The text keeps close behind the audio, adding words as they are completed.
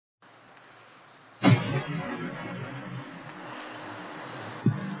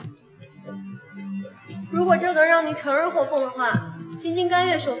如果这能让你承认火凤的话，晶晶甘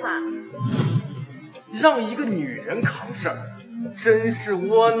愿受罚。让一个女人扛事儿，真是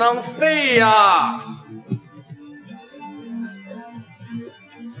窝囊废呀！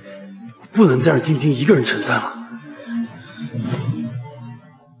不能再让晶晶一个人承担了。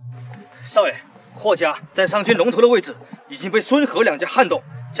少爷，霍家在上京龙头的位置已经被孙和两家撼动，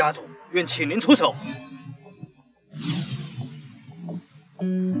家主愿请您出手。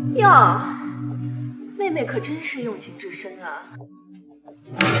哟，妹妹可真是用情至深啊！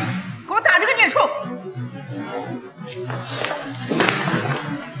给我打这个孽畜！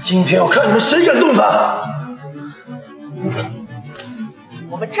今天要看你们谁敢动他！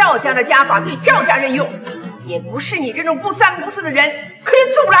我们赵家的家法对赵家人用，也不是你这种不三不四的人可以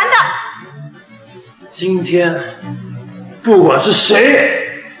阻拦的。今天，不管是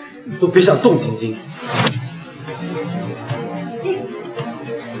谁，都别想动晶晶。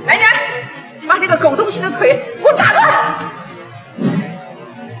来人，把这个狗东西的腿给我打断！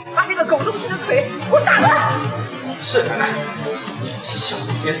把这个狗东西的腿给我打断！是奶奶，小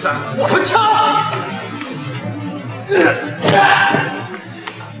命别散，我们掐死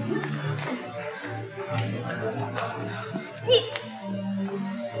你！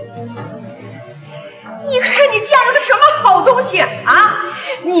你看你嫁了个什么好东西啊！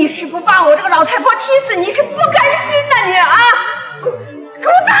你是不把我这个老太婆气死，你是不甘心呐你啊！给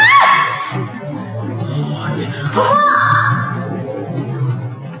我打！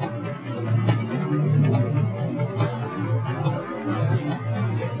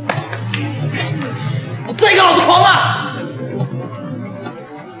再给老子狂啊！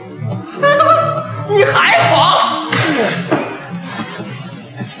你还狂！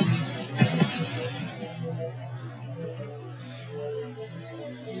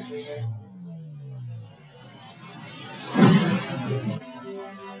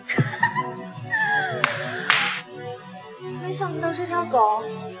没想到这条狗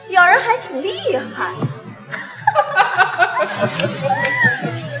咬人还挺厉害。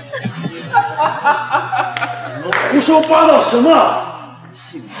你们胡说八道什么？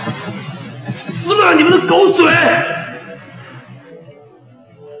信我，撕烂你们的狗嘴！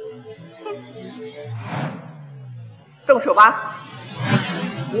动手吧！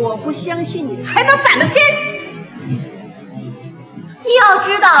我不相信你还能反得天！你要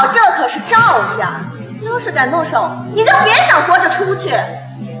知道，这可是赵家，要是敢动手，你就别想活着出去。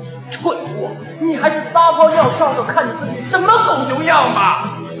蠢货，你还是撒泡尿照照看你自己什么狗熊样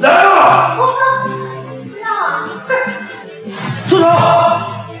吧！来啊！国风，让住手！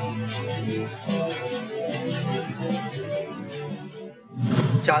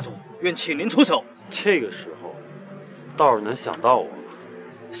家主愿请您出手。这个时候，倒是能想到我。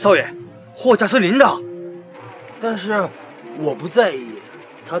少爷，霍家是您的，但是我不在意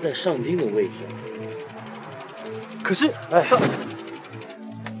他在上京的位置。可是，哎，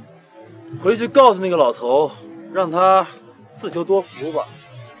回去告诉那个老头，让他自求多福吧。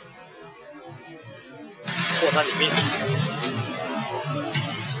霍三领命。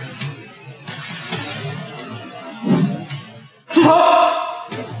住手！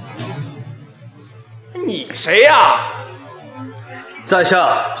你谁呀？在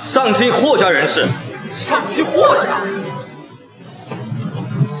下上京霍家人士。上京霍家？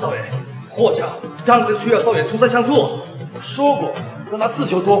少爷，霍家当真需要少爷出山相助。说过让他自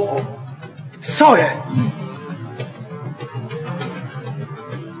求多福。少爷。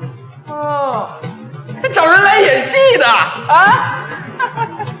啊，找人来演戏的啊！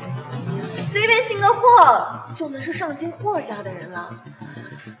随便姓个霍，就能是上京霍家的人了。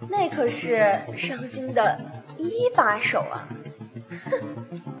那可是上京的一把手啊！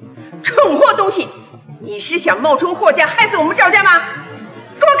蠢货东西，你是想冒充霍家害死我们赵家吗？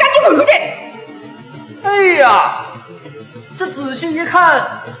给我赶紧滚出去！哎呀，这仔细一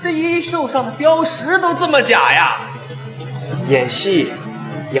看，这衣袖上的标识都这么假呀！演戏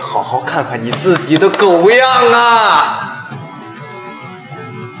也好好看看你自己的狗样啊！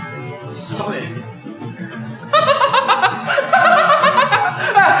少爷，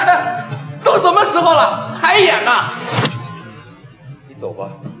都什么时候了，还演呢？你走吧，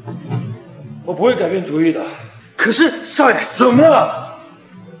我不会改变主意的。可是少爷，怎么了？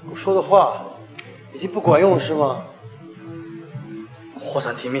我说的话已经不管用了是吗？霍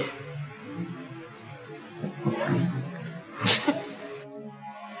三听命。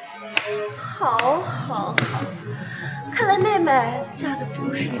好，好，好，看来妹妹嫁的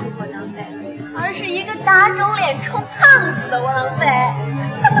不是一个窝囊废，而是一个打肿脸充胖子的窝囊废。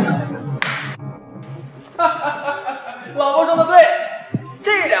老婆说的对，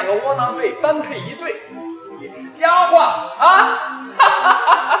这两个窝囊废般配一对，也是佳话啊！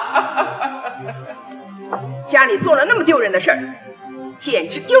家里做了那么丢人的事儿，简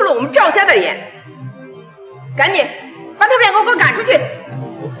直丢了我们赵家的脸！赶紧把他们两个给我赶出去！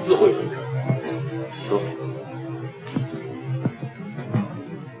我自会回客。走。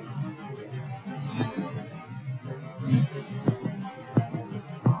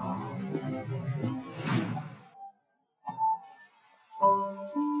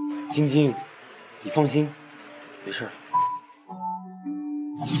晶晶，你放心，没事。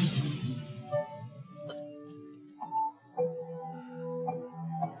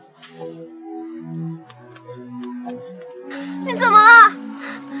你怎么了？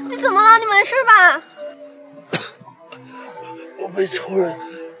你怎么了？你没事吧？我被仇人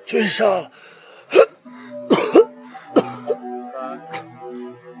追杀了。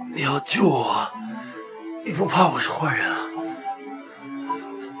你要救我，你不怕我是坏人啊？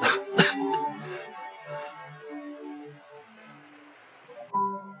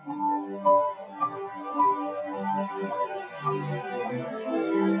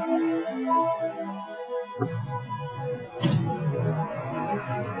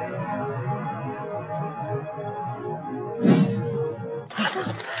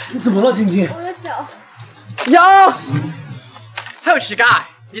你怎么了，晶晶？我的脚。哟，臭乞丐，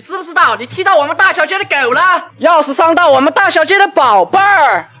你知不知道你踢到我们大小姐的狗了？要是伤到我们大小姐的宝贝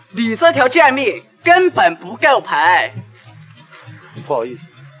儿，你这条贱命根本不够赔。不好意思，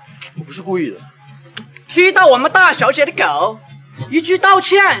我不是故意的。踢到我们大小姐的狗，一句道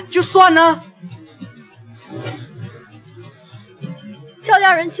歉就算了。赵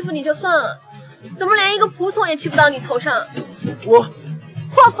家人欺负你就算了，怎么连一个仆从也骑不到你头上？我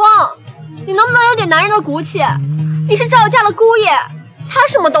画风，你能不能有点男人的骨气？你是赵家的姑爷，他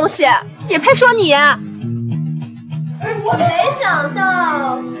什么东西也配说你？我没想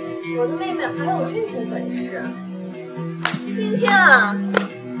到我的妹妹还有这种本事。今天啊，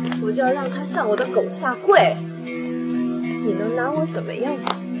我就要让她向我的狗下跪。你能拿我怎么样？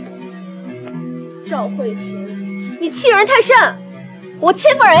赵慧琴，你欺人太甚！我欺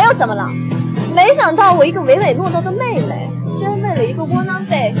负人又怎么了？没想到我一个唯唯诺诺的妹妹，竟然为了一个窝囊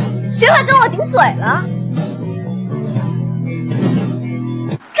废，学会跟我顶嘴了。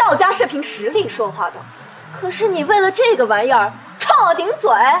赵家是凭实力说话的，可是你为了这个玩意儿冲我顶嘴，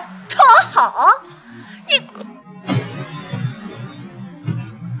冲我好，你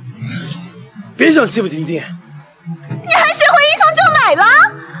别想欺负晶晶。你还学会英雄救美了？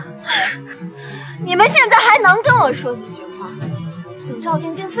你们现在还能跟我说几句话？等赵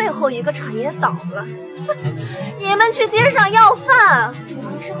晶晶最后一个产业倒了，你们去街上要饭，我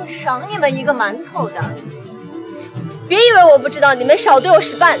还是会赏你们一个馒头的。别以为我不知道你们少对我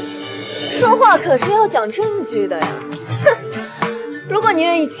使绊子，说话可是要讲证据的呀。哼，如果你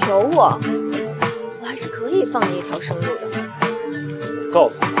愿意求我，我还是可以放你一条生路的。告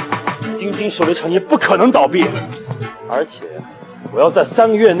诉你，晶晶手里产业不可能倒闭，而且我要在3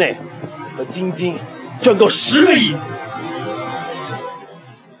个月内和晶晶赚够10个亿。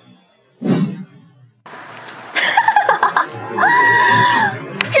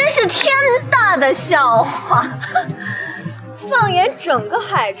真是天大的笑话！放眼整个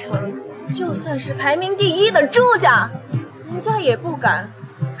海城，就算是排名第1的朱家，人家也不敢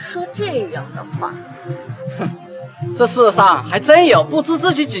说这样的话。哼，这世上还真有不知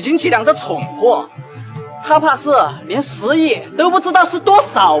自己几斤几两的蠢货，他怕是连10亿都不知道是多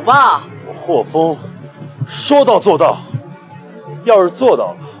少吧？我霍峰说到做到，要是做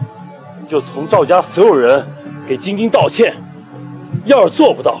到了，就同赵家所有人给晶晶道歉；要是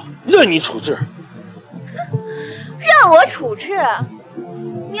做不到，任你处置。让我处置？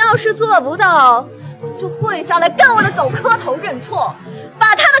你要是做不到，就跪下来跟我的狗磕头认错，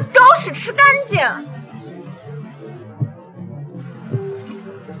把他的狗屎吃干净。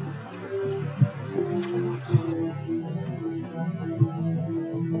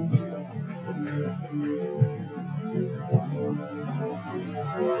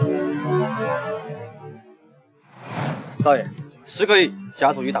少爷，10个亿，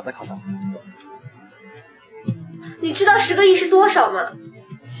家族已打在卡上。你知道10个亿是多少吗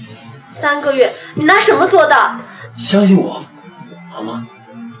？3个月，你拿什么做到？相信我，好吗？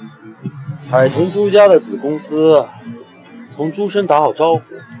海豚朱家的子公司，同朱生打好招呼，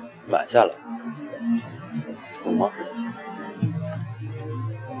买下来，懂吗？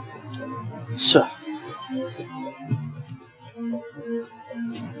是。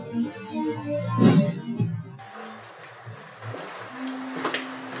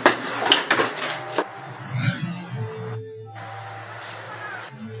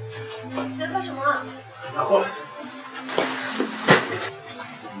你在干什么啊？拿过来。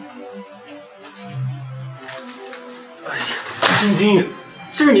晶晶，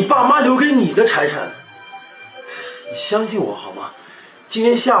这是你爸妈留给你的财产，你相信我好吗？今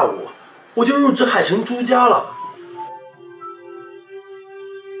天下午我就入职海城朱家了。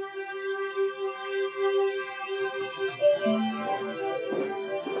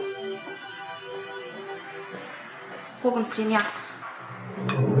霍公子见谅。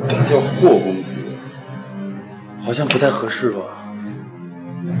叫霍公子，好像不太合适吧？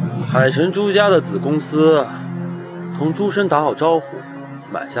海城朱家的子公司，同朱生打好招呼，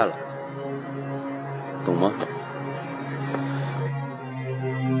买下来，懂吗？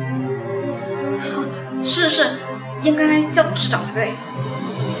是，应该叫董事长才对。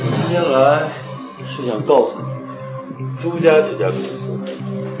我今天来是想告诉你，朱家这家公司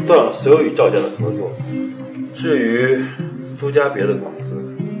断了所有与赵家的合作。至于朱家别的公司，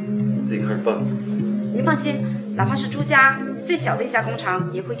你自己看着办。您放心，哪怕是朱家最小的一家工厂，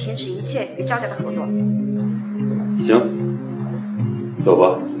也会停止一切与赵家的合作。行，走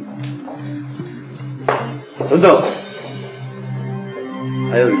吧。等等，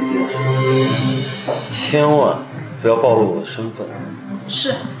还有一件事，千万不要暴露我的身份。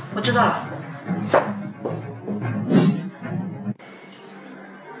是，我知道了。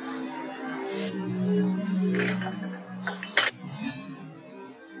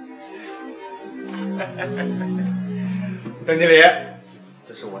邓经理，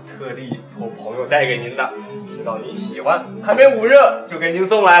这是我特地托朋友带给您的，知道您喜欢，还没捂热就给您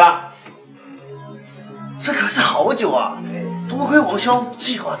送来了。这可是好酒啊！多亏王兄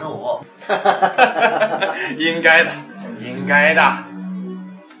记挂着我。应该的，应该的。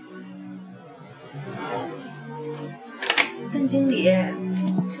邓经理，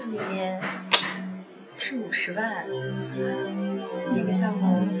这里面是50万，那个项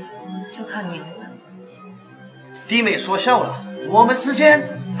目就靠您了。弟妹说笑了，我们之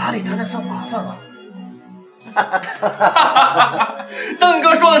间哪里谈得上麻烦啊？邓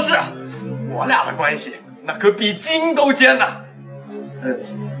哥说的是，我俩的关系那可比金都坚呐。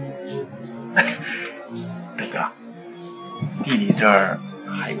邓哥，弟弟这儿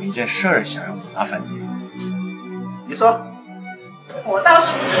还有一件事儿想要麻烦你。你说。我倒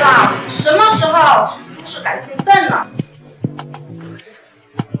是不知道什么时候是改姓邓了。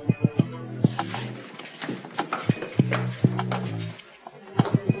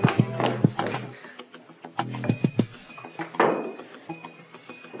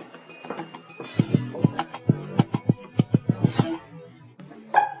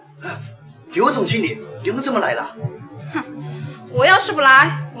刘总经理，您怎么来了？哼，我要是不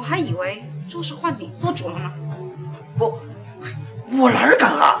来，我还以为周氏换你做主了呢。我哪儿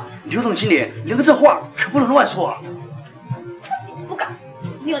敢啊！刘总经理，您这话可不能乱说啊！你不敢？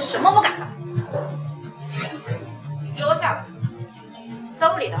你有什么不敢的？你桌下的、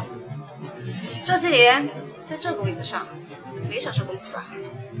兜里的，这些年在这个位子上没少收东西吧？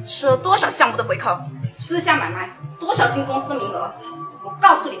吃了多少项目的回扣，私下买卖多少进公司的名额？我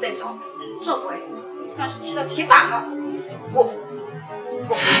告诉你，邓兄，这回你算是踢到铁板了。我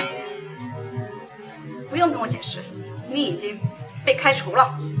不用跟我解释，你已经被开除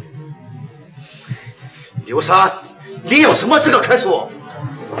了。刘三，你有什么资格开除我？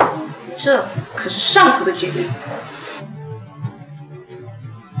这可是上头的决定。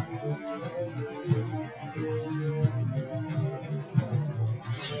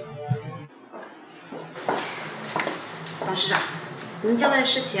董事长，您交代的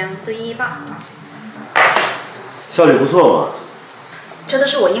事情都一一办好了。效率不错嘛。这都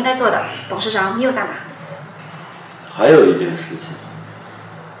是我应该做的，董事长你有在哪？还有一件事情，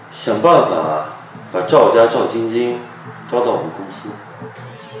想办法把赵家赵晶晶招到我们公司。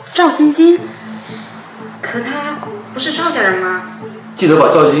赵晶晶？可她不是赵家人吗？记得把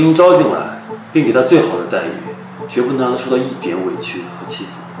赵晶晶招进来，并给她最好的待遇，绝不能让她受到一点委屈和欺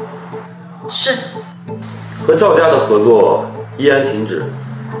负。是。和赵家的合作依然停止。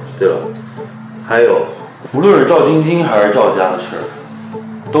对了，还有，无论是赵晶晶还是赵家的事儿，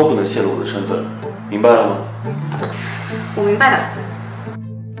都不能泄露我的身份，明白了吗？我明白的。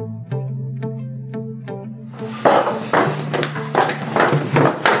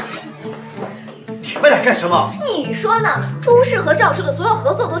你们来干什么？你说呢？朱氏和赵氏的所有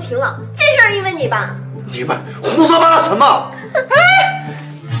合作都停了，这事儿因为你吧？你们胡说八道什么？哎，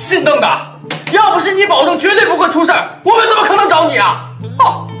姓邓的，要不是你保证绝对不会出事儿，我们怎么可能找你啊？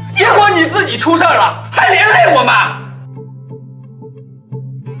哦，结果你自己出事儿了，还连累我们。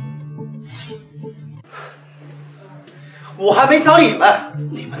我还没找你们，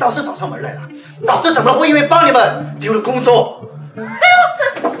你们倒是找上门来了。老子怎么会因为帮你们丢了工作？哎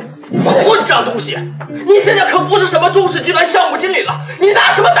呦，混账东西！你现在可不是什么朱氏集团项目经理了，你拿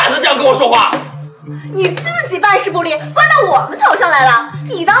什么胆子这样跟我说话？你自己办事不力，怪到我们头上来了。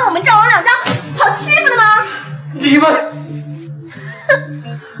你当我们赵王两家好欺负的吗？你们，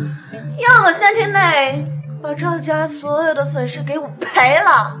要么3天内把赵家所有的损失给我赔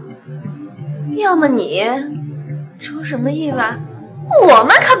了，要么你出什么意外，我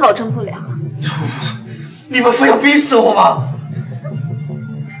们可保证不了。你们非要逼死我吗？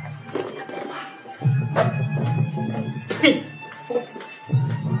呸！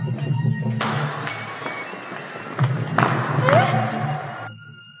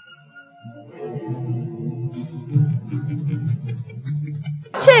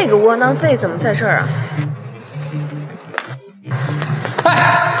这个窝囊废怎么在这儿啊？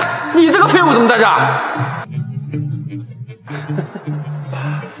哎，你这个废物怎么在这儿？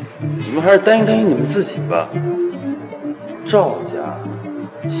你们还是担心你们自己吧。赵家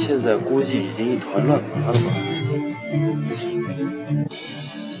现在估计已经一团乱麻了吧？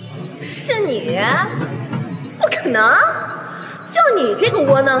是你？不可能！就你这个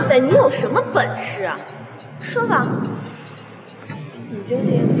窝囊废，你有什么本事啊？说吧，你究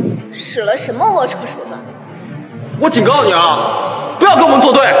竟使了什么龌龊手段？我警告你啊，不要跟我们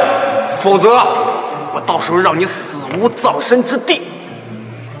作对，否则我到时候让你死无葬身之地。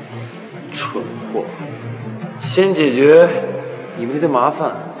蠢货，先解决你们这麻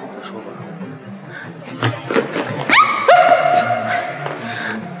烦再说吧。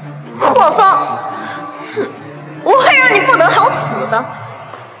霍风，我会让你不得好死的。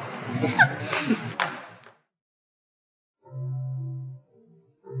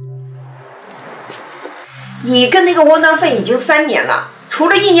你跟那个窝囊废已经3年了，除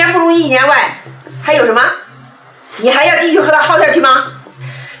了1年不如1年外，还有什么？你还要继续和他耗下去吗？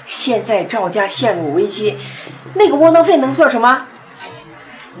现在赵家陷入危机，那个窝囊废能做什么？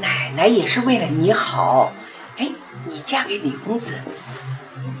奶奶也是为了你好。哎，你嫁给李公子，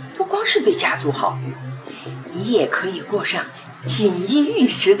不光是对家族好，你也可以过上锦衣玉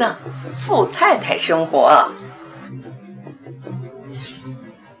食的富太太生活。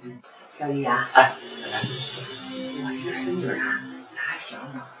小玉啊，哎，我这个孙女啊，打小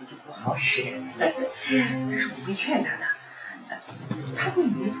脑子就不好使，但是我会劝她的。她会以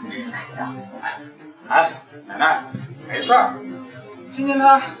为不是买的。哎，奶奶，没事儿，晶晶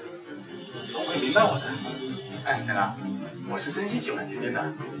她总会明白我的。哎，奶奶，我是真心喜欢晶晶的，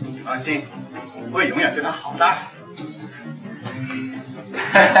你放心，我会永远对她好的。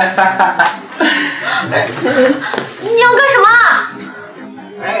你要干什么？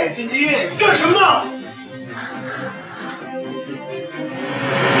哎，晶晶，你干什么？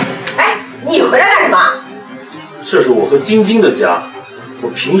哎，你回来干什么？这是我和晶晶的家，我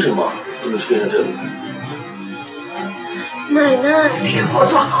凭什么不能出现在这里？奶奶，给我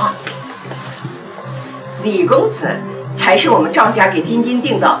坐好。李公子才是我们赵家给晶晶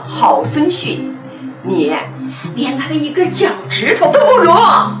定的好孙婿，你连他的一根脚趾头都不如。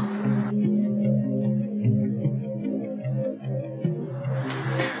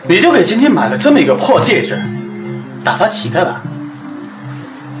你就给晶晶买了这么一个破戒指，打发乞丐吧。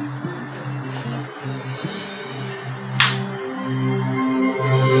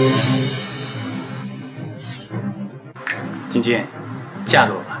晶晶，嫁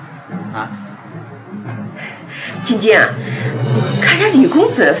给我吧，啊！晶晶，看着李公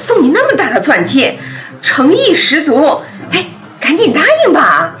子送你那么大的钻戒，诚意十足，哎，赶紧答应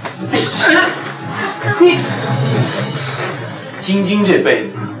吧。你，晶晶这辈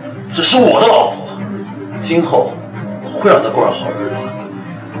子只是我的老婆，今后我会让她过上好日子。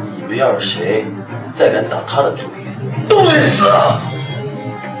你们要是谁再敢打她的主意，都得死！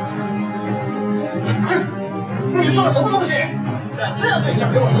你算什么东西？敢这样对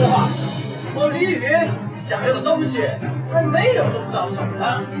小月我说话？我李宇想要的东西还没有弄到手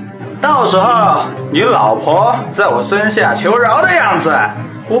呢。到时候你老婆在我身下求饶的样子，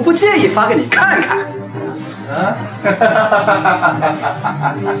我不介意发给你看看。啊！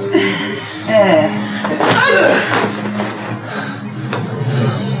哎！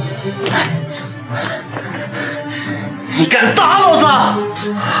你敢打老子！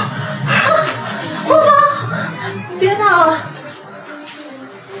霍风，别打了。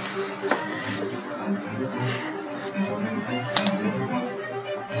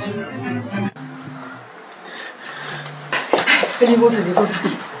李公子，李公子，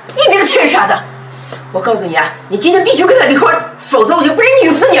你这个欠杀的！我告诉你啊，你今天必须跟他离婚，否则我就不认你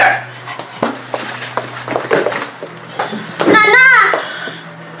个孙女儿。奶奶，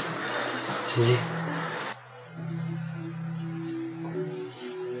晶晶，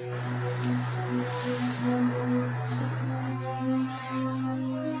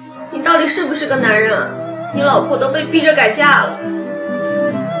你到底是不是个男人啊？你老婆都被逼着改嫁了。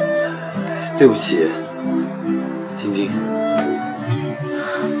对不起，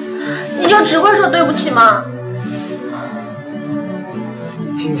就只会说对不起吗？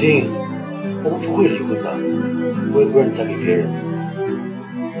晶晶，我们不会离婚的，我也不让你嫁给别人。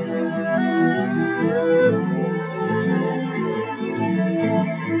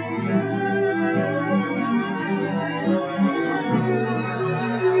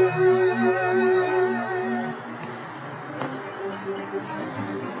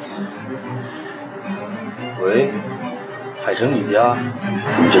喂，海城李家，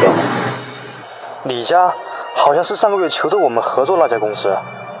你知道吗？李家好像是上个月求着我们合作那家公司。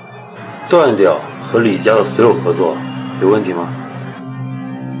断掉和李家的所有合作，有问题吗？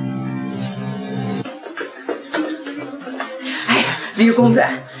哎呀，李公子，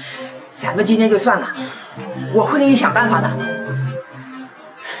咱们今天就算了，我会给你想办法的。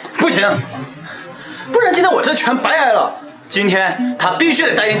不行，不然今天我这全白挨了。今天他必须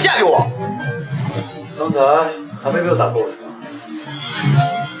得答应嫁给我。刚才还没被我打够是吧？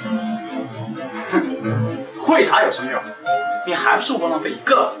会打有什么用？你还不是窝囊废一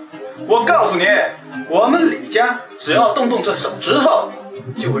个。我告诉你，我们李家只要动动这手指头，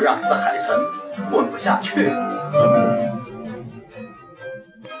就会让你在海城混不下去。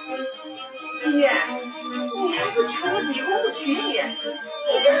金月，你还不求李公子娶你，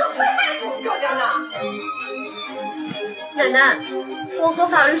你真是会卖走赵家的！奶奶，我和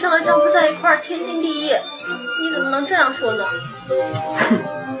法律上的丈夫在一块儿天经地义，你怎么能这样说呢？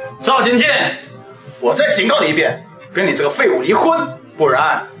赵晶晶，我再警告你一遍，跟你这个废物离婚，不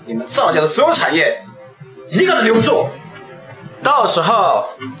然你们赵家的所有产业一个都留不住，到时候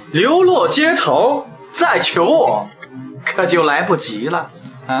流落街头再求我，可就来不及了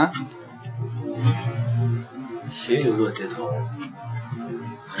啊！谁流落街头，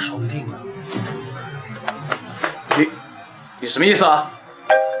还说不定呢。你什么意思啊？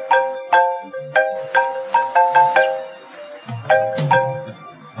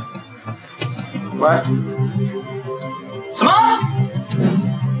喂？什么？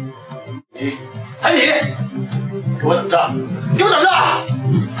还你？给我等着！给我等着！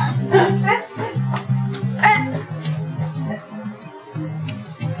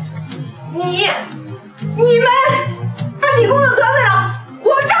你们把李公子得罪了，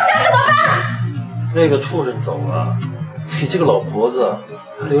我们赵家怎么办？那个畜生走了，你这个老婆子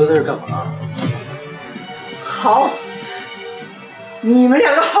还留在这干嘛？好，你们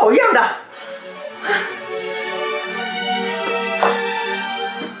两个好样的！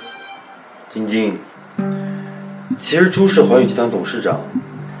晶晶，其实朱氏环宇集团董事长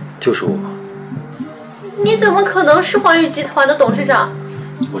就是我。你怎么可能是环宇集团的董事长？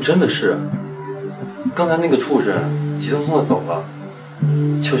我真的是。刚才那个畜生急匆匆的走了，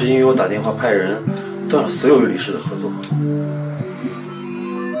就是因为我打电话派人断了所有与李氏的合作。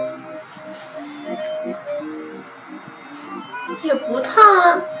也不烫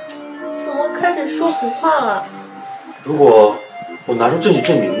啊，怎么开始说胡话了？如果我拿出证据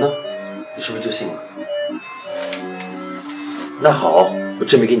证明呢，你是不是就信了？那好，我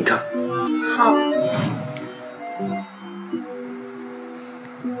证明给你看。好。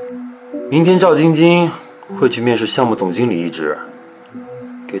明天赵晶晶会去面试项目总经理一职，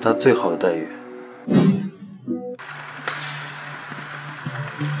给她最好的待遇。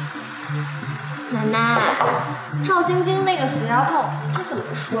奶奶，赵晶晶那个死丫头，她怎么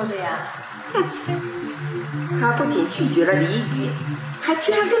说的呀？哼，她不仅拒绝了李宇，还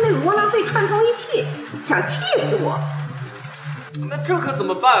居然跟那个窝囊废串通一气，想气死我。那这可怎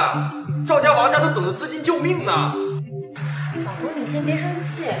么办啊？赵家、王家都等着资金救命呢。老公，你先别生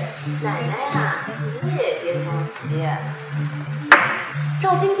气，奶奶呀，你也别着急。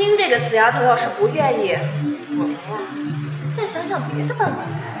赵晶晶这个死丫头要是不愿意，我们呀，再想想别的办法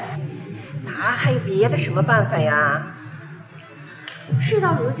来。哪还有别的什么办法呀？事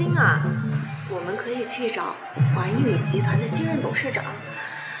到如今啊，我们可以去找环宇集团的新任董事长，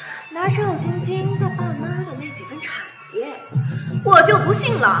拿赵晶晶她爸妈的那几份产业。我就不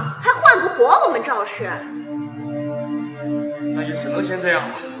信了，还换不活我们赵氏。那也只能先这样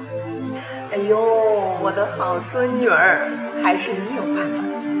了。哎呦，我的好孙女儿，还是你有办法。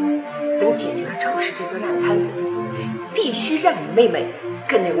等解决了赵氏这个烂摊子，必须让你妹妹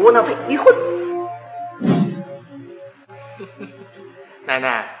跟那个窝囊废离婚。奶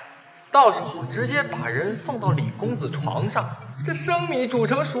奶，到时候直接把人送到李公子床上，这生米煮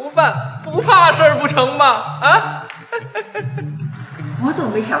成熟饭，不怕事儿不成吗？啊？我怎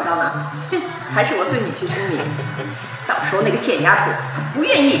么没想到呢？还是我孙女婿聪明。到时候那个贱丫头，她不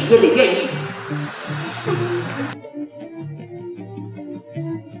愿意也得愿意。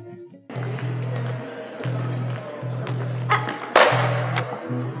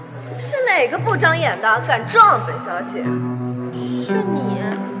是哪个不长眼的敢撞本小姐？是你？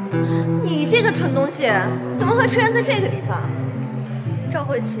你这个蠢东西，怎么会出现在这个地方？赵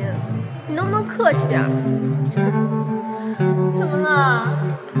慧琴，你能不能客气点？怎么了？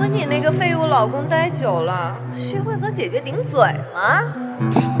和你那个废物老公待久了，学会和姐姐顶嘴了？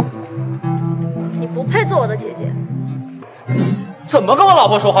你不配做我的姐姐。怎么跟我老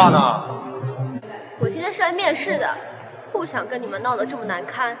婆说话呢？我今天是来面试的，不想跟你们闹得这么难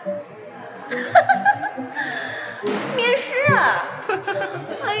堪。面试啊！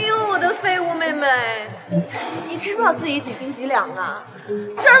哎呦，我的废物妹妹，你知不知道自己几斤几两啊？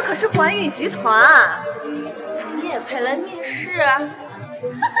这儿可是环宇集团，你也配来面试啊？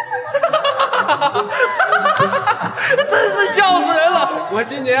真是笑死人了！我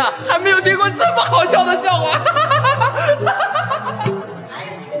今年啊还没有听过这么好笑的笑话。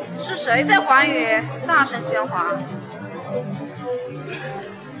是谁在环宇大声喧哗？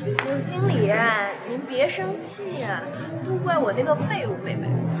刘经理，您别生气呀，都怪我那个废物妹妹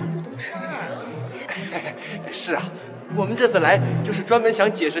不懂事儿。是啊，我们这次来就是专门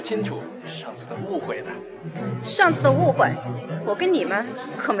想解释清楚上次的误会的。上次的误会，我跟你们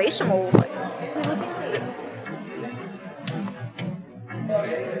可没什么误会。刘经理，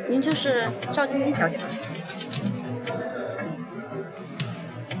您就是赵晶晶小姐吗？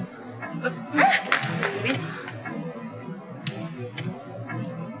里面请。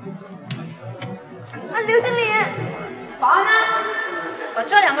啊，刘经理，保安呢？把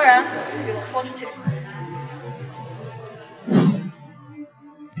这2个人给我拖出去。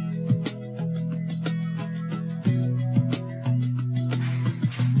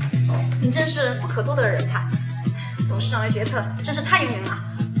您真是不可多得的人才，董事长的决策真是太英明了。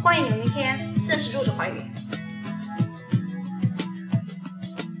欢迎你们明天正式入职环宇。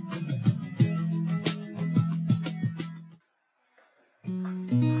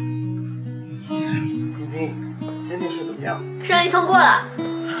顺利通过了。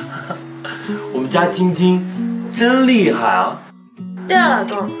我们家晶晶真厉害啊！对了，老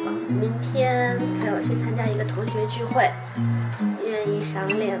公，明天陪我去参加一个同学聚会，愿意赏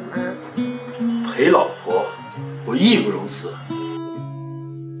脸吗？陪老婆，我义不容辞。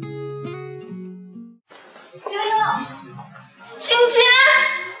悠悠，晶晶，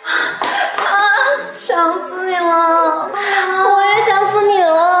想死你了！我也想死你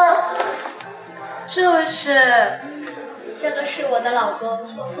了。这位是？这个是我的老公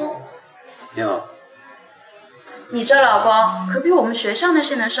何峰。你好。你这老公可比我们学校那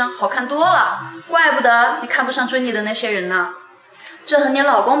些男生好看多了，怪不得你看不上追你的那些人呢。这和你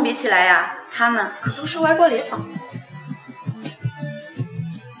老公比起来呀，他们可都是歪瓜裂枣。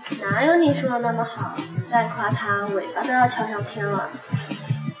哪有你说的那么好？再夸他，尾巴都要翘上天了。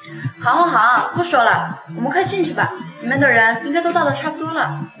好好好，不说了，我们快进去吧。里面的人应该都到的差不多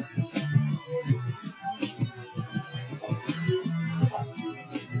了。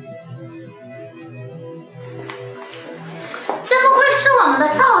这不愧是我们的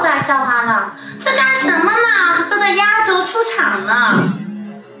赵大校花了，这干什么呢？都得压轴出场呢。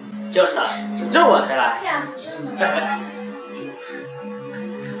就是，这我才来。这样子真的。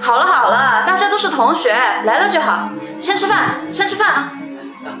好了好了，大家都是同学，来了就好。先吃饭，先吃饭啊！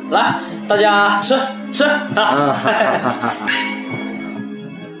来，大家吃啊！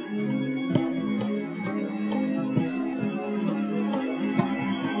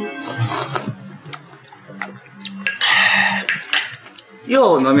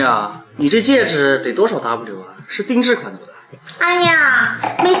哟，苗苗，你这戒指得多少 W 啊？是定制款的吧？哎呀，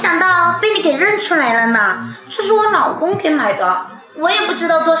没想到被你给认出来了呢。这是我老公给买的，我也不知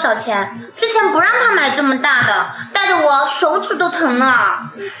道多少钱。之前不让他买这么大的，戴得我手指都疼呢。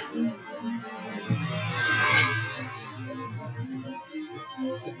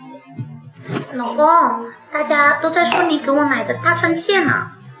老公，大家都在说你给我买的大钻戒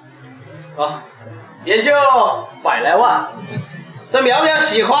呢。啊，也就100来万。这苗苗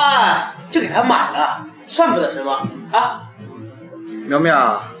喜欢就给他买了，算不得什么啊。苗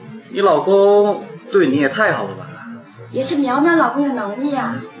苗，你老公对你也太好了吧？也是苗苗老公有能力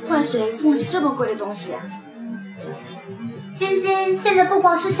呀，换谁送得起这么贵的东西啊？晶晶现在不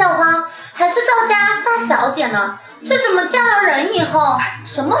光是校花，还是赵家大小姐呢。这怎么嫁了人以后，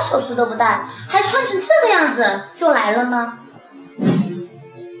什么首饰都不戴，还穿成这个样子就来了呢？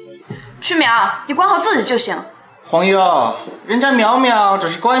去苗，你管好自己就行。黄优，人家苗苗只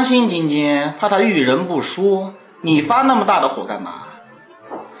是关心晶晶，怕她遇人不淑，你发那么大的火干嘛？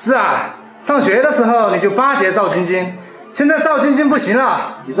是啊，上学的时候你就巴结赵晶晶，现在赵晶晶不行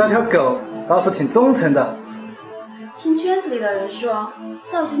了，你这条狗倒是挺忠诚的。听圈子里的人说，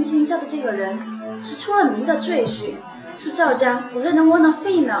赵晶晶嫁的这个人是出了名的赘婿，是赵家不认的窝囊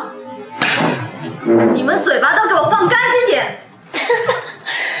废呢。你们嘴巴都给我放干净点！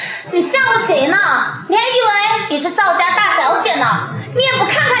不起呢？你还以为你是赵家大小姐呢？你也不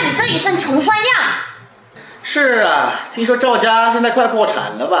看看你这一身穷酸样。是啊，听说赵家现在快破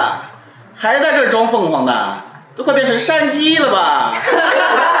产了吧？还在这儿装凤凰呢，都快变成山鸡了吧？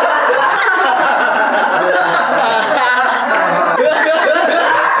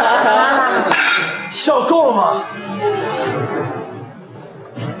笑够了吗？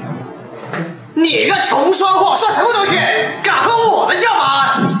你个穷酸货，算什么东西？敢和我们叫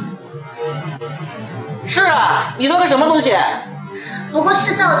板？是啊，你算个什么东西？不过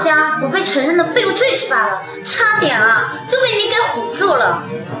是赵家我被承认的废物赘婿罢了，差点啊就被你给唬住了。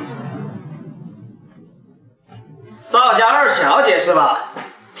赵家二小姐是吧？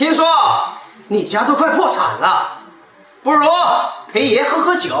听说你家都快破产了，不如陪爷喝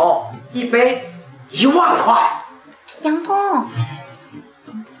喝酒，一杯1万块。杨东，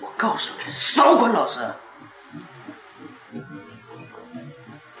我告诉你，少管老实。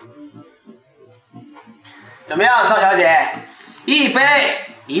怎么样，赵小姐？一杯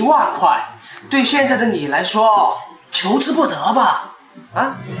1万块，对现在的你来说求之不得吧？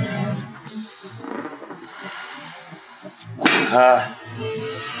啊？滚开！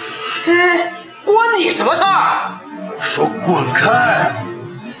关你什么事儿？说滚开！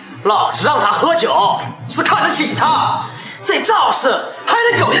老子让他喝酒是看得起他，这赵氏还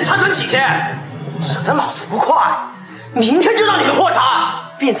得苟延残喘几天，惹得老子不快，明天就让你们破产，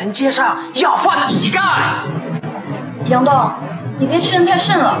变成街上要饭的乞丐。杨东，你别吃人太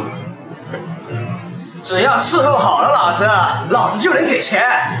甚了。只要伺候好了老子就能给钱，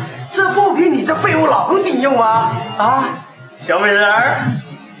这不比你这废物老公顶用吗？啊，小美人儿！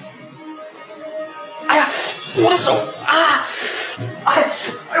哎呀，我的手啊！哎，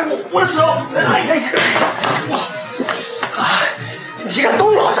我的手！哎，你敢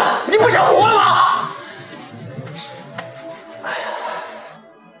动老子？你不想活了吗？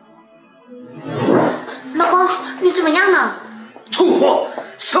老公，你怎么样了？蠢货，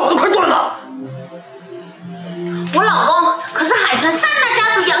手都快断了！我老公可是海城3代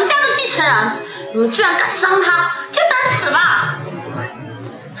家族杨家的继承人，你们居然敢伤他，就等死吧！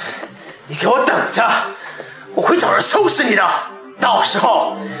你给我等着，我会找人收拾你的，到时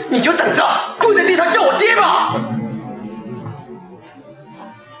候你就等着跪在地上叫我爹吧！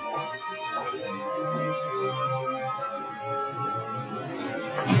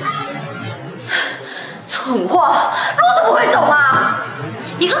蠢货，路都不会走吗？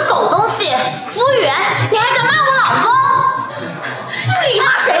一个狗东西，服务员，你还敢骂我老公？你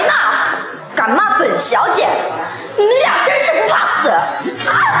骂谁呢？敢骂本小姐？你们俩真是不怕死！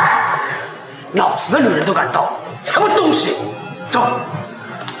啊！老子的女人都敢动，什么东西？走！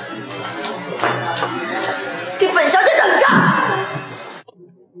给本小姐等着！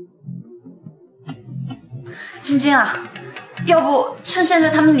晶晶啊，要不趁现在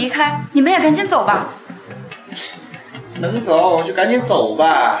他们离开，你们也赶紧走吧。能走就赶紧走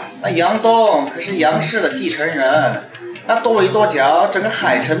吧。那杨东可是杨氏的继承人，那跺一跺脚，整个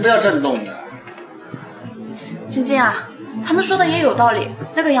海城都要震动的。晶晶啊，他们说的也有道理，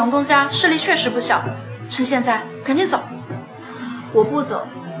那个杨东家势力确实不小，趁现在赶紧走。我不走，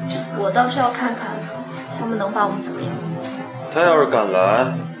我倒是要看看他们能把我们怎么样。他要是敢来，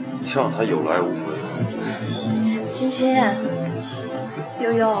就让他有来无回。晶晶，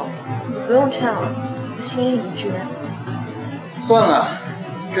悠悠，你不用劝了，我心意已决。算了，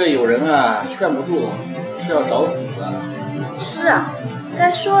这有人啊劝不住，是要找死的。是啊，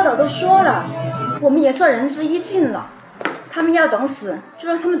该说的都说了，我们也算仁至义尽了。他们要等死，就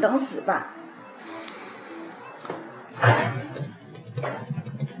让他们等死吧。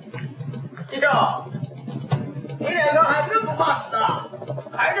哟，你两个还真不怕死啊，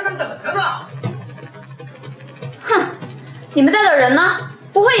还在这等着呢。哼，你们带的人呢？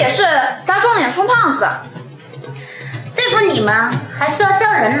不会也是打肿脸充胖子吧？对付你们还是要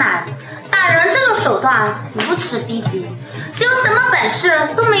叫人来，打人这种手段不耻低级，只有什么本事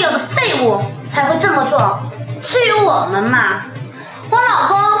都没有的废物才会这么做。至于我们嘛，我老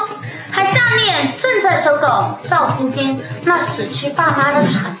公还下令正在收购赵晶晶那死去爸妈的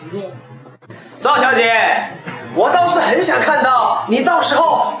产业。赵小姐，我倒是很想看到你到时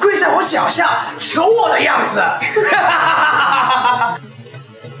候跪在我脚下求我的样子。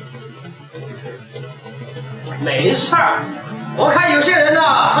没事儿，我看有些人呢，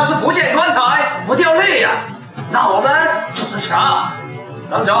他是不见棺材不掉泪呀。那我们走着瞧，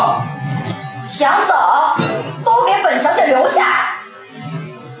等走。想走，都给本小姐留下！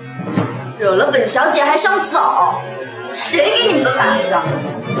惹了本小姐还想走，谁给你们的胆子啊？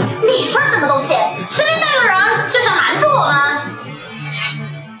你说什么东西？谁那个人就想拦住我们？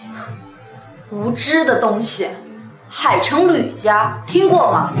无知的东西！海城吕家听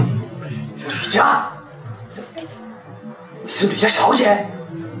过吗？吕家？你是吕家小姐？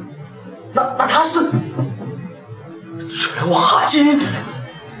那她是拳王阿金？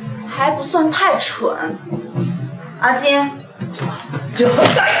还不算太蠢。阿金，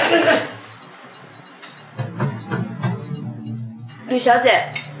吕小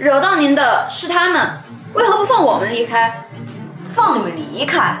姐，惹到您的是他们，为何不放我们离开？放你们离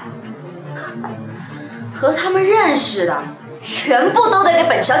开？和他们认识的，全部都得给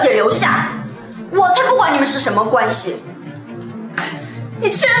本小姐留下。我才不管你们是什么关系！你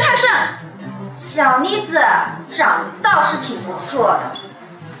欺人太甚！小妮子长得倒是挺不错的，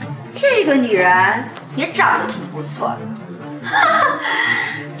这个女人也长得挺不错的。哈哈，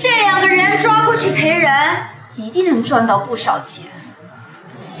这2个人抓过去赔人，一定能赚到不少钱。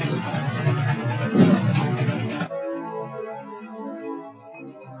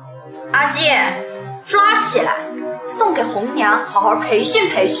阿金，抓起来，送给红娘，好好培训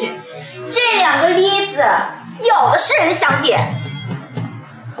培训。这2个例子，有的是人想点。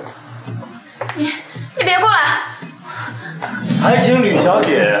你别过来！还请吕小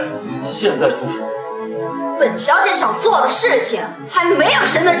姐现在住手。本小姐想做的事情，还没有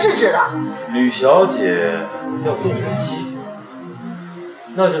谁能制止的。吕小姐要做你的妻子，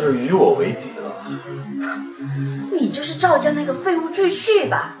那就是与我为敌了。你就是赵家那个废物赘婿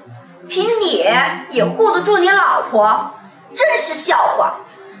吧？凭你也护得住你老婆，真是笑话！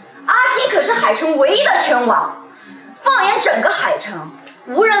阿基可是海城唯一的拳王，放眼整个海城，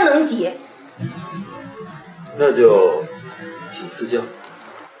无人能敌。那就请赐教。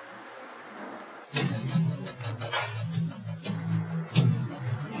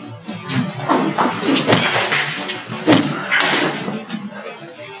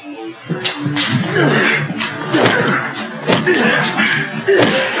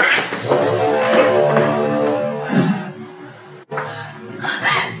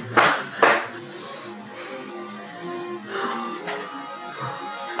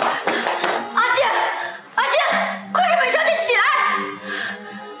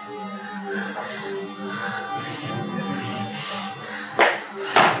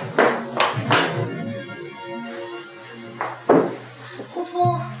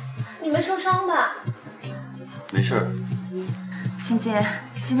没事儿。青青，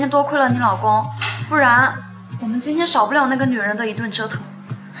今天多亏了你老公，不然我们今天少不了那个女人的一顿折腾。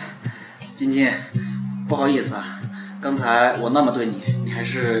晶晶，不好意思啊，刚才我那么对你，你还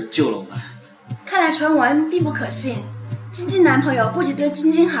是救了我们。看来传闻并不可信，晶晶男朋友不仅对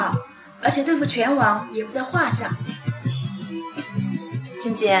晶晶好，而且对付拳王也不在话下。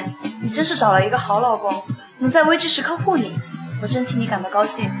晶晶，你真是找了一个好老公，能在危机时刻护你，我真替你感到高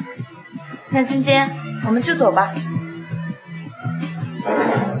兴。那晶晶，我们就走吧。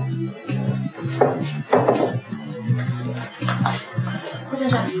顾先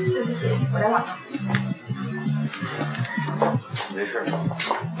生，对不起，我来晚了。没事。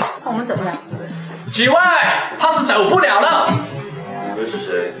那我们走呀。几位，他是走不了了。你们是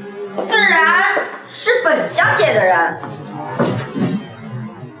谁？自然是本小姐的人。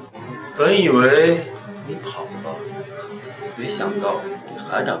本以为你跑了，没想到你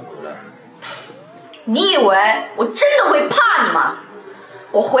还敢回来。你以为我真的会怕你吗？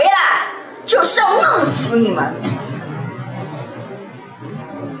我回来就是要弄死你们！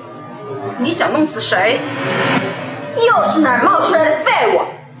你想弄死谁？又是哪儿冒出来的废物？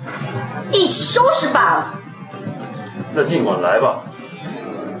一起收拾罢了。那尽管来吧。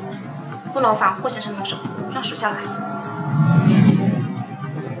不劳烦霍先生动手，让属下来。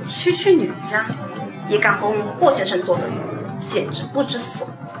区区女家也敢和我们霍先生作对，简直不知死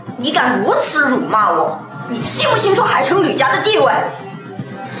活！你敢如此辱骂我？你清不清楚海城吕家的地位？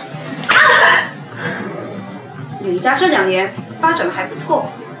吕家这2年发展的还不错，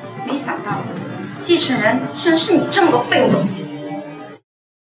没想到继承人居然是你这么个废物东西！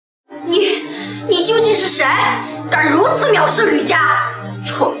你究竟是谁？敢如此藐视吕家？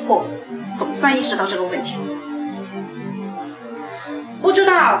蠢货，总算意识到这个问题。不知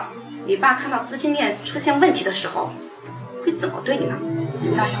道你爸看到资金链出现问题的时候会怎么对你呢，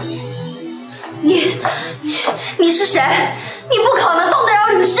吕大小姐？你是谁？你不可能动得了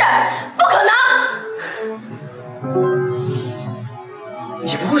吕氏，不可能！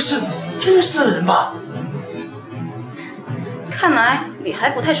你不会是朱氏的人吧？看来你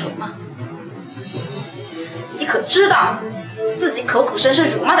还不太蠢嘛。你可知道，自己口口声声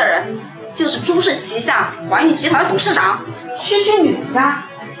辱骂的人，就是朱氏旗下华谊集团的董事长。区区吕家，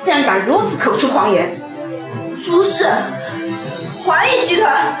竟然敢如此口出狂言！朱氏，华谊集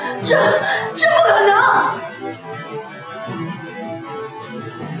团，这不可能！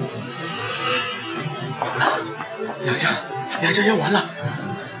梁家要完了！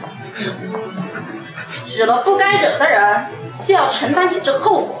哎呦！惹了不该惹的人，就要承担起这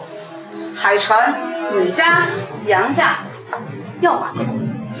后果。海城、吕家、杨家，要把控。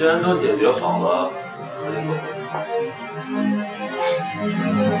既然都解决好了，那就走吧。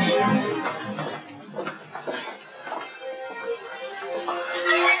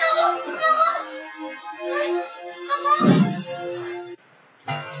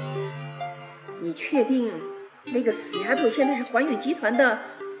你确定那个死丫头现在是环宇集团的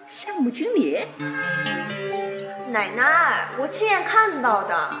项目经理？奶奶，我亲眼看到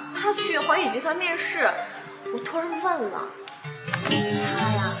的，她去环宇集团面试，我托人问了，她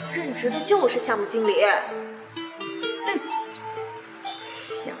呀任职的就是项目经理。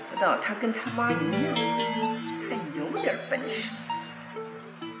想不到她跟她妈一样，还有点本事。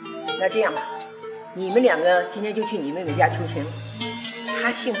那这样吧，你们两个今天就去你妹妹家求情，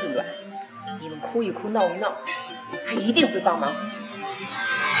她性子软，你们哭一哭闹一闹，她一定会帮忙。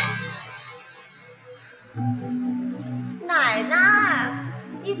奶奶，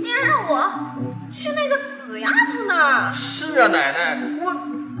你竟然让我去那个死丫头那儿！是啊，奶奶，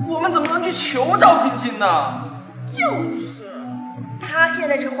我们怎么能去求赵晶晶呢？就是，她现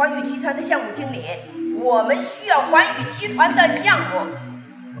在是环宇集团的项目经理，我们需要环宇集团的项目，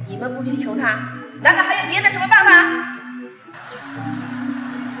你们不去求她，难道还有别的什么办法？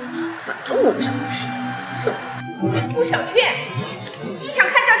反正我不想去。哼，不想去？你想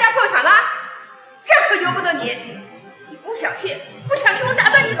看赵家破产吗？这可由不得你。你不想去，不想去，我打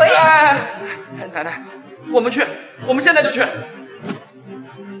断你腿！哎，奶奶，我们去，我们现在就去。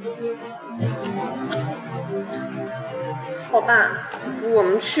好吧，我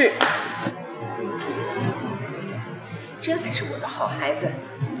们去。这才是我的好孩子，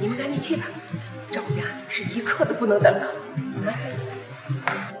你们赶紧去吧，赵家是一刻都不能等了。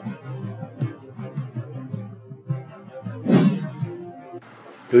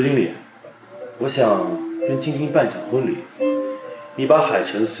刘经理，我想跟晶晶办场婚礼，你把海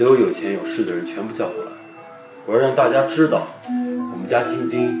城所有有钱有势的人全部叫过来，我要让大家知道，我们家晶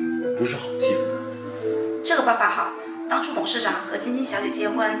晶不是好欺负的。这个办法好，当初董事长和晶晶小姐结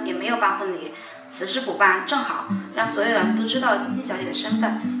婚也没有办婚礼，此事补办正好，让所有人都知道晶晶小姐的身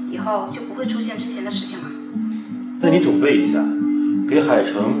份，以后就不会出现之前的事情了。那你准备一下，给海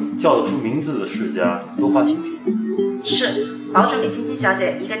城叫得出名字的世家多发请帖。是，保准给晶晶小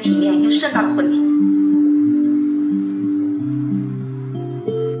姐一个体面又盛大的婚礼。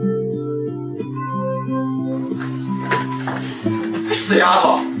死丫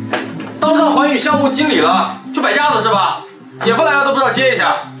头，当上环宇项目经理了就摆架子是吧？姐夫来了都不知道接一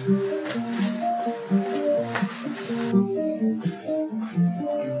下。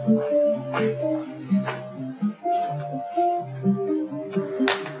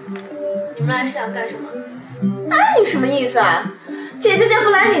你们来是想干什么？哎，你什么意思啊？姐姐姐夫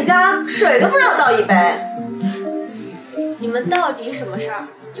来你家，水都不让倒一杯。你们到底什么事儿？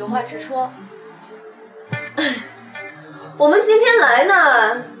有话直说。我们今天来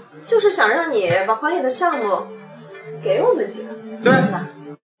呢，就是想让你把环宇的项目给我们姐。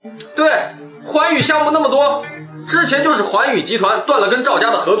对，环宇项目那么多，之前就是环宇集团断了跟赵家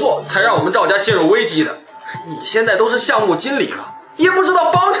的合作，才让我们赵家陷入危机的。你现在都是项目经理了，也不知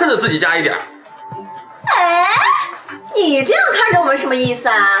道帮衬着自己家一点。哎，你这样看着我们什么意思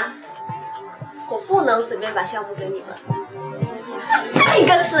啊？我不能随便把项目给你们。你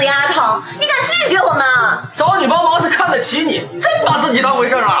个死丫头，你敢拒绝我们？找你帮忙是看得起你，真把自己当回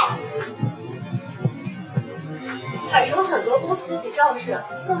事了。海城很多公司都比赵氏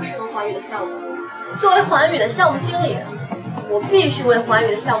更适合环宇的项目。作为环宇的项目经理，我必须为环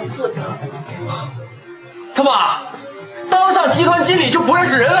宇的项目负责。他妈，当上集团经理就不认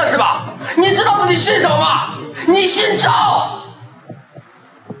识人了是吧？你知道自己姓什么吗？你姓赵。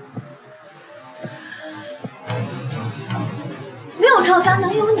没有赵家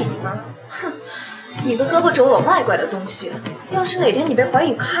能有你吗？哼，你个胳膊肘有外拐的东西，要是哪天你被环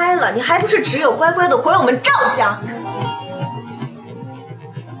宇开了，你还不是只有乖乖的回我们赵家？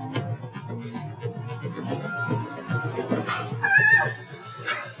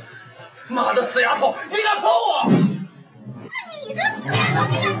妈的死丫头，你敢碰我！你个死丫头，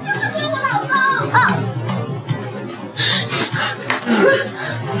你敢真的给我老公啊！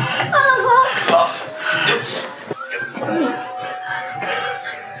老公。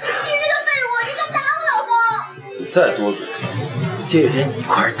你这个废物，你敢打我老公！你再多嘴，姐连你一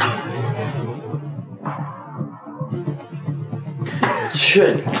块儿打。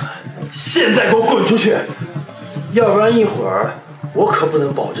劝你们现在给我滚出去，要不然一会儿我可不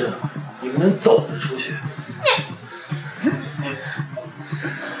能保证你们能走着出去。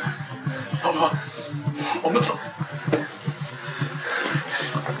老婆，我们走。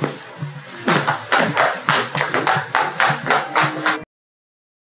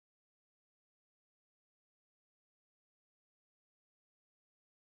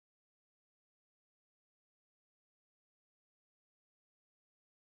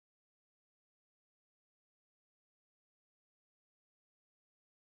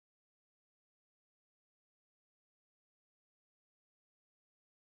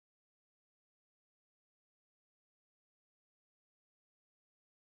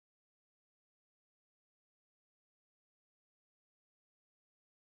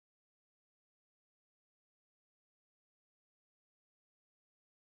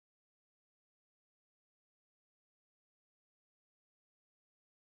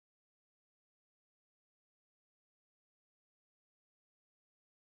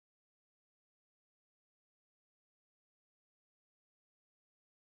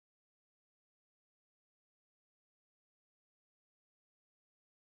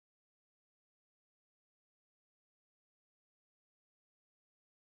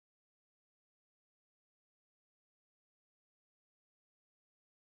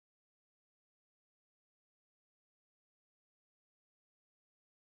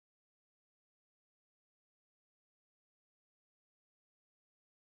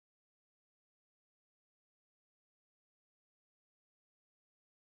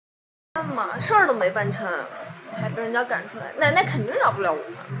嘛，事儿都没办成，还被人家赶出来，奶奶肯定饶不了我们。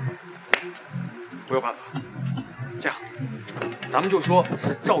我有办法，这样，咱们就说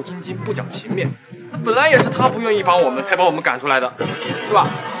是赵晶晶不讲情面，那本来也是她不愿意帮我们，才把我们赶出来的，对吧？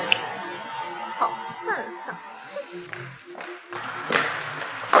好办法。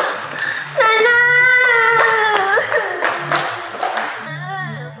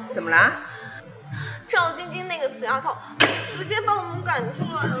怎么啦？赵晶晶那个死丫头，直接把我们赶出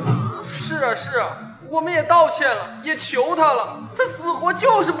来了。是啊是啊，我们也道歉了，也求她了，她死活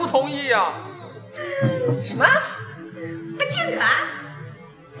就是不同意呀。什么？他竟敢？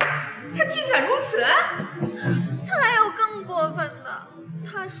他竟敢如此？他还有更过分的，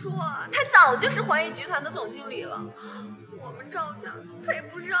他说啊，他早就是怀疑集团的总经理了，我们赵家配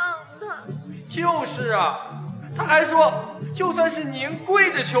不上他。就是啊，他还说，就算是您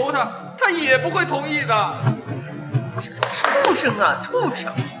跪着求他，他也不会同意的。畜生啊，畜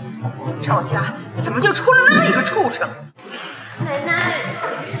生！赵家怎么就出了那一个畜生？奶奶，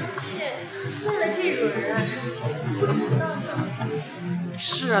别生气，为了这种人啊生气，不值得的。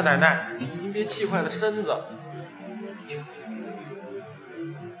是啊，奶奶，您别气坏了身子。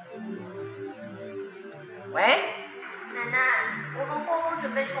喂，奶奶，我和霍峰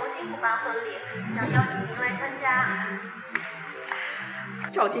准备重新补办婚礼，想邀请您来参加。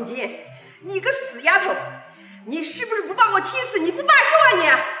赵晶晶，你个死丫头，你是不是不把我气死？你不罢休啊你！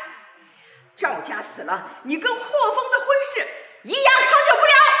赵家死了，你跟霍峰的婚事一样长久不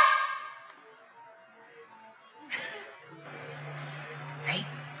了。哎，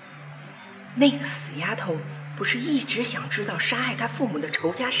那个死丫头不是一直想知道杀害他父母的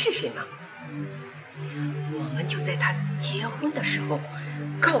仇家是谁吗？我们就在他结婚的时候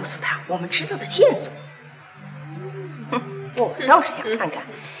告诉他我们知道的线索。我倒是想看看，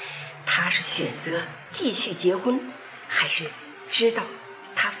他是选择继续结婚，还是知道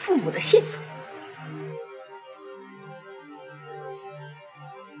他父母的线索。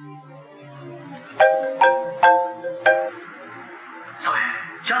少爷，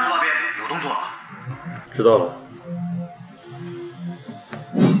家族那边有动作了。知道了。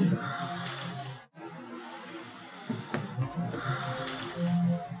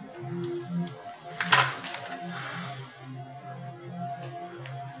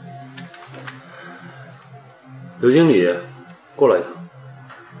刘经理，过来一趟。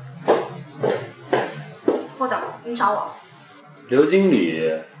霍董，您找我？刘经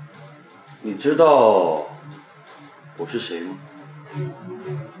理，你知道我是谁吗？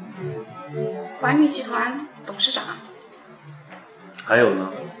环宇集团董事长。还有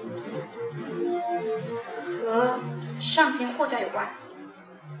呢？和上行霍家有关。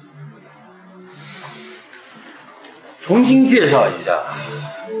重新介绍一下，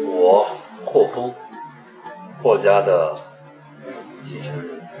我霍峰，霍家的继承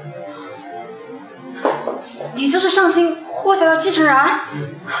人。你就是上京霍家的继承人？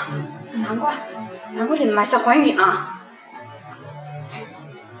难怪你能买下环宇呢。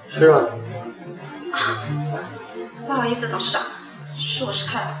是啊。不好意思，董事长，是我失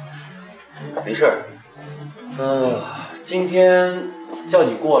态了。没事儿。今天叫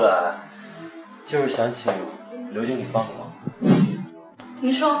你过来，就是想请刘经理帮个忙。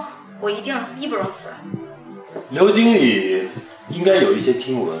您说，我一定义不容辞。刘经理应该有一些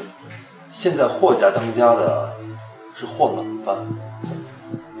听闻，现在霍家当家的是霍老吧？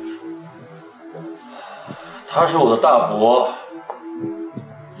他是我的大伯，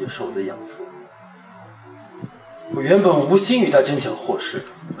也是我的养父。我原本无心与他争抢霍氏，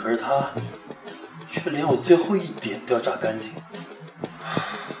可是他却连我最后一点都要榨干净。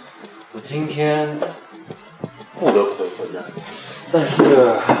我今天不得不回霍家，但是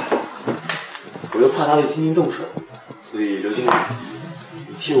我又怕他对晶晶动手，所以刘经理，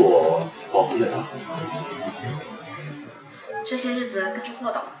你替我保护一下他。这些日子跟着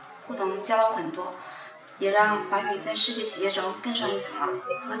霍董教了我很多，也让环宇在世界企业中更上一层了。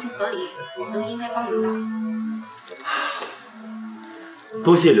合情合理，我都应该帮您的。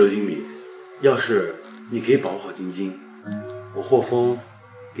多谢刘经理，要是你可以保护好晶晶，我霍峰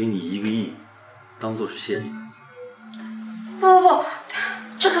给你1个亿，当做是谢礼。不，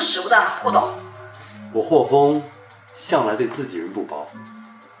这可使不得，霍董。我霍峰向来对自己人不薄。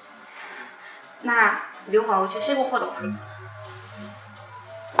那留会我就谢过霍董了。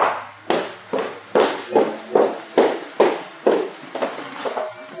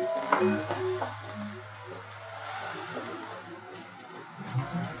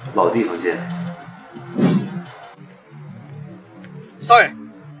老地方见。少爷，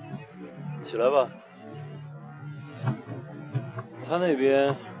起来吧。他那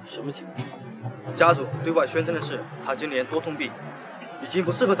边什么情况？家主对外宣称的是他今年多通臂，已经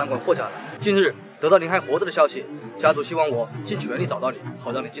不适合掌管霍家了。近日得到您还活着的消息，家族希望我尽全力找到你，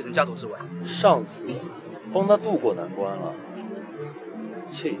好让你继承家族之位。上次帮他渡过难关了，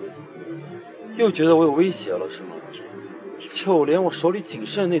这次又觉得我有威胁了是吗？就连我手里仅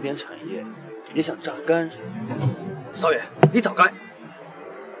剩那点产业也想榨干是吗？少爷，你早该。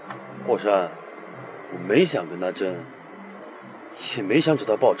霍山，我没想跟他争，也没想找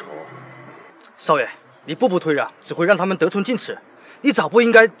他报仇。少爷，你步步推让，只会让他们得寸进尺。你早不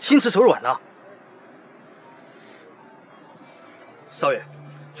应该心慈手软了。少爷，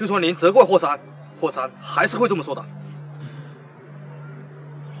就算您责怪霍山，霍山还是会这么说的。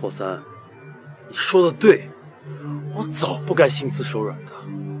霍三，你说的对，我早不该心慈手软的。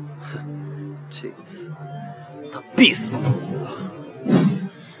哼，这次他必死无疑了。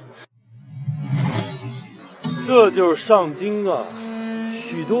这就是上京啊，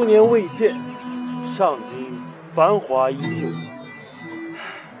许多年未见，上京繁华依旧。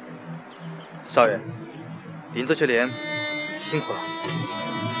少爷，您这些年辛苦了。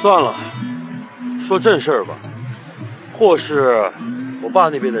算了，说正事儿吧。霍氏，我爸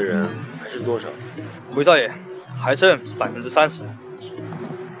那边的人还剩多少？回少爷，还剩30%，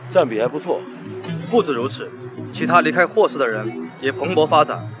占比还不错。不止如此，其他离开霍氏的人也蓬勃发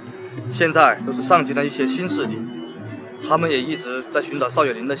展，现在都是上京的一些新势力，他们也一直在寻找少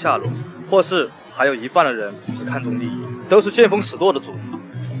爷您的下落。霍氏还有一半的人只看重利益，都是见风使舵的主。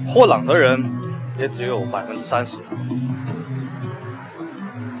霍朗的人也只有30%。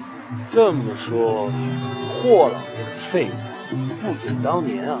这么说，霍朗这个废物不仅当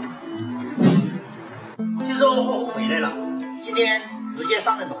年啊。听说霍夫回来了，今天直接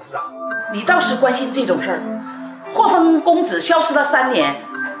上任董事长。你倒是关心这种事儿。霍峰公子消失了3年，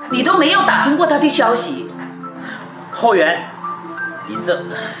你都没有打听过他的消息。后援，你这……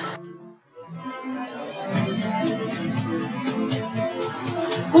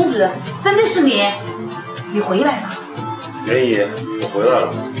公子，真的是你？你回来了。元姨，我回来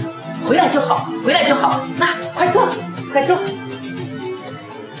了。回来就好，回来就好。那快坐，快坐。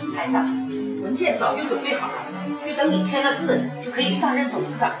孩子，文件早就准备好了，就等你签了字，就可以上任董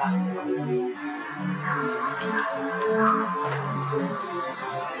事长了。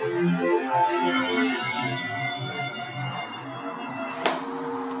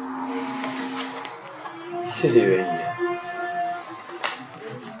谢谢元姨。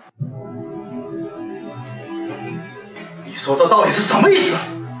你说这到底是什么意思？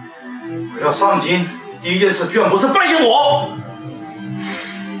我要上京，第一件事居然不是拜见我！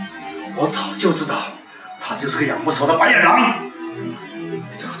我早就知道，他就是个养不熟的白眼狼，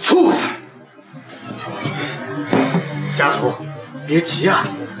这个畜生！家主，别急啊，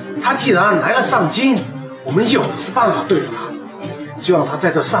他既然来了上京，我们有的是办法对付他，就让他在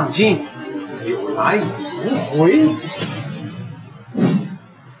这上京，有来无回。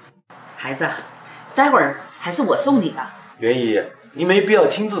孩子，待会儿还是我送你吧。元姨，你没必要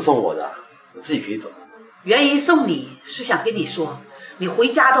亲自送我的，我自己可以走。元姨送你是想跟你说，你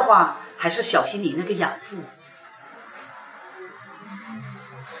回家的话还是小心你那个养父。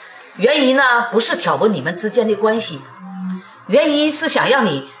元姨呢，不是挑拨你们之间的关系，元姨是想让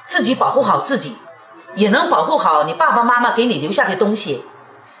你自己保护好自己，也能保护好你爸爸妈妈给你留下的东西。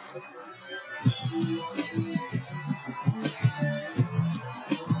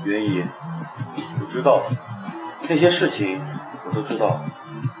元姨，我知道了，那些事情我都知道了。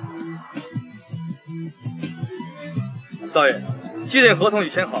少爷，既然合同已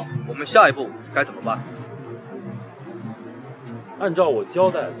签好，我们下一步该怎么办？按照我交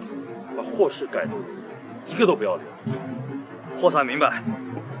代的，把霍氏改动一个都不要留。霍三明白。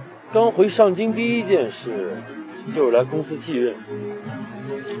刚回上京第一件事就是来公司继任，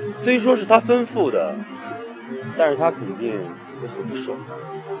虽说是他吩咐的，但是他肯定会很不爽。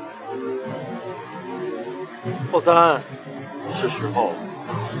霍三，是时候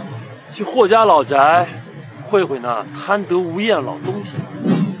去霍家老宅会会那贪得无厌老东西。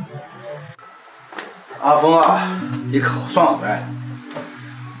阿峰啊，你可算回来了。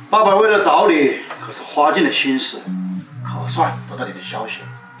爸爸为了找你，可是花尽了心思，可算得到你的消息了。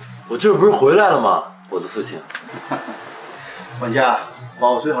我这不是回来了吗，我的父亲？管家，把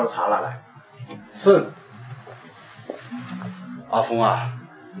我最好的茶拿来。是。阿峰啊，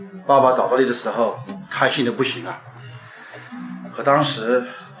爸爸找到你的时候，开心的不行啊。可当时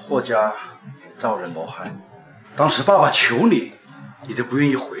霍家遭人谋害，当时爸爸求你，你都不愿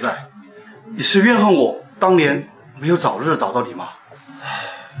意回来。你是怨恨我当年没有早日找到你吗？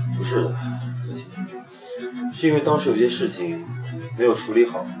不是的，父亲，是因为当时有些事情没有处理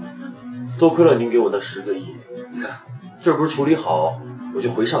好，多亏了您给我那10个亿。你看，这不是处理好，我就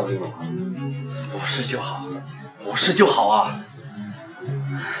回上京了吗？不是就好，不是就好啊！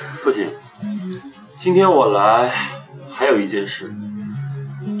父亲，今天我来还有一件事，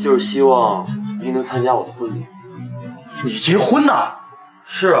就是希望您能参加我的婚礼。你结婚了？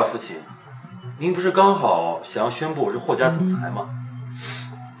是啊，父亲，您不是刚好想要宣布我是霍家总裁吗？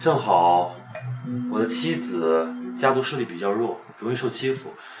正好我的妻子家族势力比较弱，容易受欺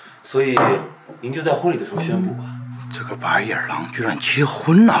负，所以您就在婚礼的时候宣布吧。这个白眼狼居然结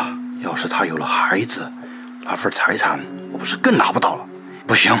婚了！要是他有了孩子，那份财产我不是更拿不到了？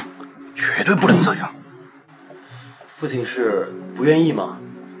不行，绝对不能这样。父亲是不愿意吗？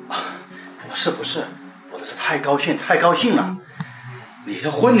不是，我这是太高兴了！你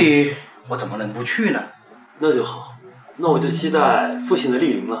的婚礼我怎么能不去呢？那就好，那我就期待父亲的莅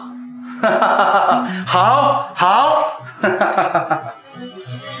临了。好。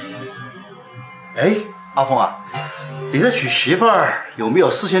哎，阿峰啊，你这娶媳妇儿有没有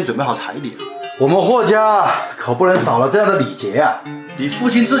事先准备好彩礼？我们霍家可不能少了这样的礼节啊！你父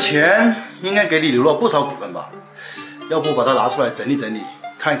亲之前应该给你留了不少股份吧？要不把它拿出来整理整理，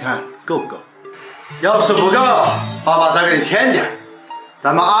看看够不够？要是不够，爸爸再给你添点。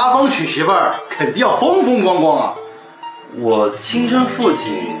咱们阿峰娶媳妇儿肯定要风风光光啊！我亲生父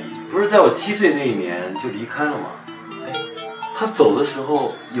亲不是在我7岁那一年就离开了吗？他走的时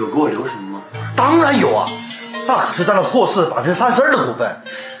候有给我留什么吗？当然有啊，那可是占了霍氏32%的股份，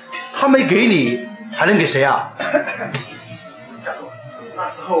他没给你，还能给谁啊？家主，那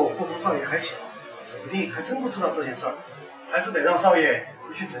时候霍峰少爷还小，指不定还真不知道这件事儿，还是得让少爷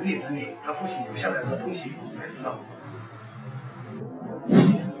回去整理整理他父亲留下来的东西才知道。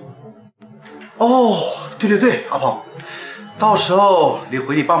哦，对，阿峰，到时候你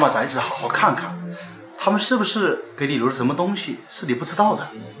回你爸妈宅子好好看看，他们是不是给你留了什么东西是你不知道的？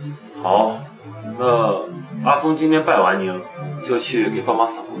好，那阿峰今天拜完您，就去给爸妈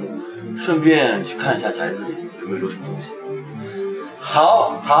扫个墓，顺便去看一下宅子里有没有留什么东西。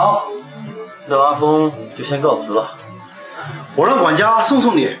好，那阿峰就先告辞了。我让管家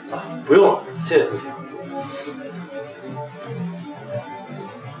送你啊，不用了，谢谢父亲。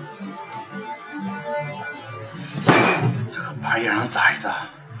白眼狼崽子，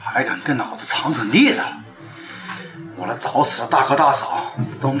还敢跟老子藏着掖着！我那早死的大哥大嫂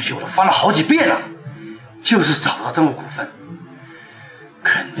东西我都翻了好几遍了，就是找不到这么股份，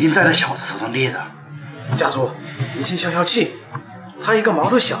肯定在这小子手上捏着。家主，你先消消气，他一个毛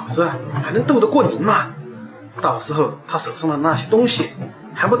头小子，还能斗得过您吗？到时候他手上的那些东西，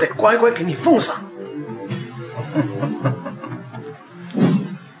还不得乖乖给你奉上？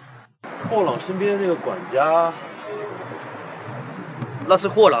霍朗身边的那个管家。那是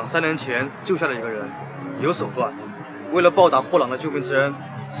霍朗3年前救下的一个人，有手段。为了报答霍朗的救命之恩，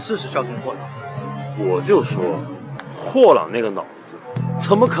誓死效忠霍朗。我就说，霍朗那个脑子，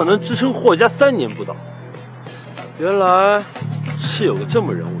怎么可能支撑霍家3年不倒？原来是有个这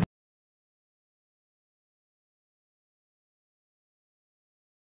么人物。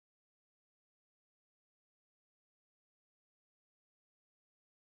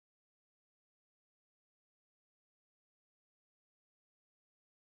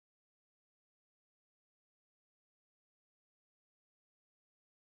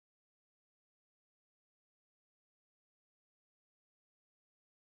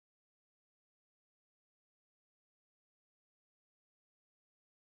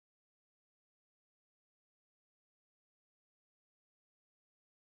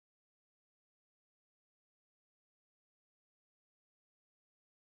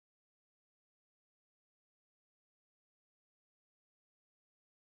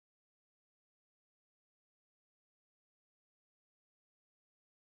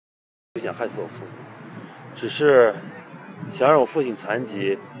不想害死我父母，只是想让我父亲残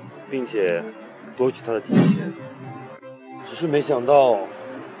疾，并且夺取他的金钱。只是没想到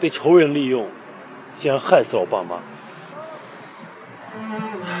被仇人利用，竟然害死了我爸妈。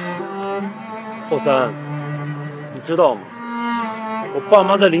霍三，你知道吗？我爸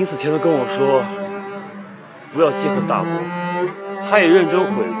妈在临死前都跟我说，不要记恨大过，他也认真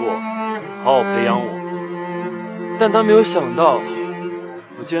悔过，好好培养我。但他没有想到，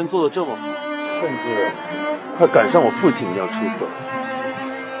我竟然做得这么好，甚至快赶上我父亲一样出色。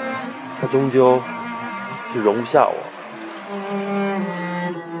他终究是容不下我。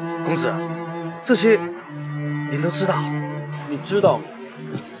公子，这些您都知道？你知道吗？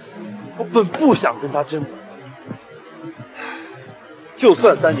我本不想跟他争，就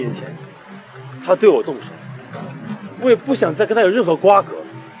算3年前他对我动手，我也不想再跟他有任何瓜葛。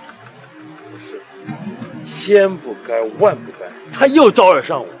可是千不该万不该，他又招惹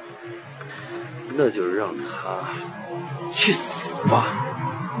上我，那就让他去死吧。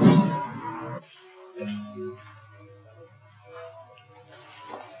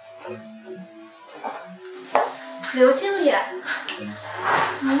刘经理，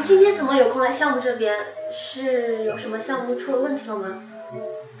您今天怎么有空来项目这边？是有什么项目出了问题了吗？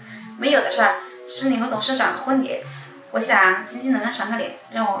没有的事儿，是你和董事长的婚礼，我想晶晶能不能赏个脸，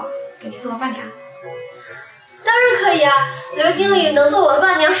让我给你做个伴娘？当然可以啊，刘经理能做我的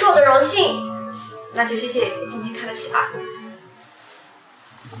伴娘是我的荣幸。那就谢谢晶晶开得起啊。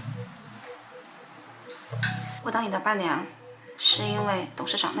我当你的伴娘，是因为董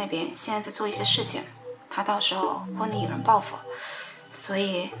事长那边现在在做一些事情，怕到时候婚礼有人报复，所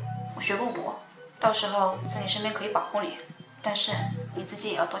以我学过武，到时候在你身边可以保护你，但是你自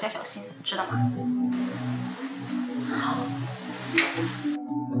己也要多加小心，知道吗？好。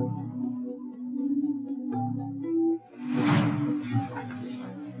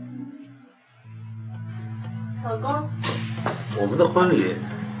老公，我们的婚礼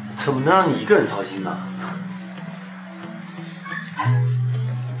怎么能让你一个人操心呢？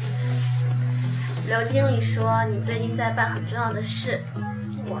刘经理说你最近在办很重要的事，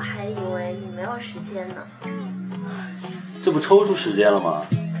我还以为你没有时间呢。这不抽出时间了吗？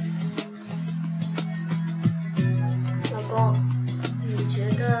老公，你觉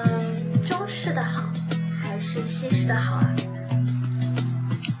得中式的好还是西式的好啊？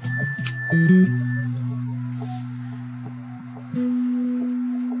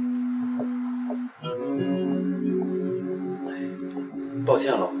抱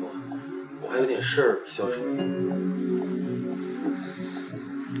歉，老婆，我还有点事儿需要处理。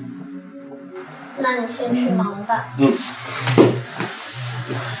那你先去忙吧。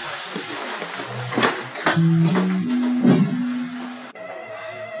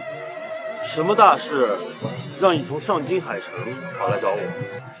什么大事让你从上京海城跑来找我？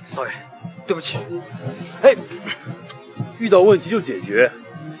少爷，对不起。哎，遇到问题就解决，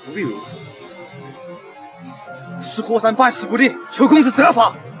不必如此。是霍山办事不力，求公子责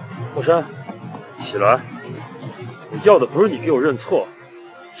罚。霍山，起来！我要的不是你给我认错，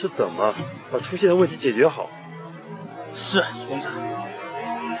是怎么把出现的问题解决好。是，公子。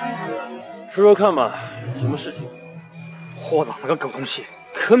说说看嘛，什么事情？霍老那个狗东西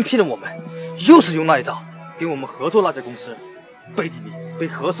坑骗了我们，又是用那一招，跟我们合作那家公司背地里被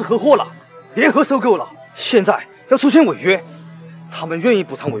何氏合伙了，联合收购了，现在要出现违约，他们愿意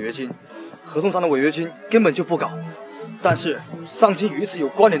补偿违约金。合同上的违约金根本就不高，但是上京与此有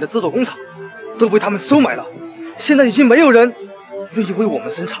关联的制作工厂都被他们收买了，现在已经没有人愿意为我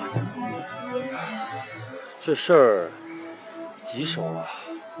们生产。这事儿棘手啊！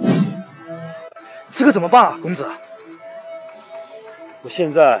这个怎么办啊，公子？我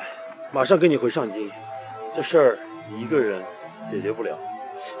现在马上跟你回上京，这事儿你一个人解决不了。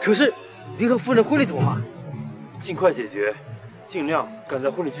可是您和夫人婚礼怎么办？尽快解决，尽量赶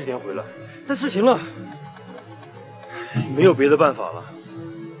在婚礼之前回来。但是行了，没有别的办法了。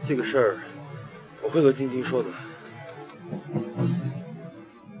这个事儿我会和晶晶说的。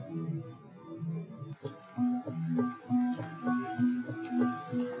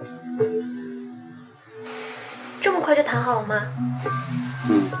这么快就谈好了吗？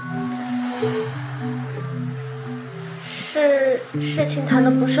是事情谈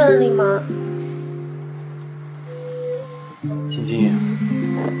得不顺利吗？晶晶，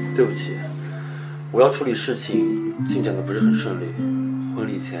对不起，我要处理事情进展的不是很顺利，婚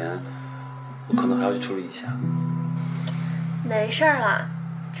礼前我可能还要去处理一下。没事儿啦，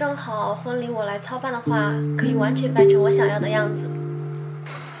正好婚礼我来操办的话，可以完全办成我想要的样子。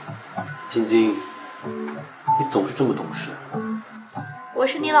晶晶，你总是这么懂事。我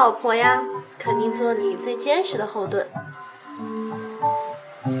是你老婆呀，肯定做你最坚实的后盾。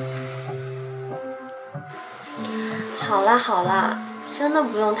好啦好啦，真的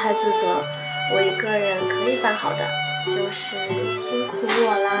不用太自责，我一个人可以办好的，就是辛苦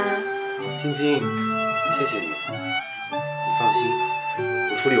我啦。晶晶，谢谢你，你放心，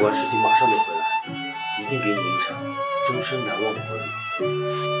我处理完事情马上就回来，一定给你一场终身难忘的婚礼。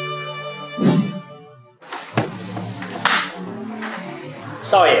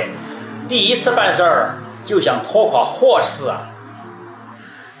少爷，第一次办事儿就想拖垮霍氏啊，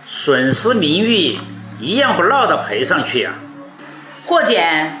损失名誉一样不落的赔上去啊！霍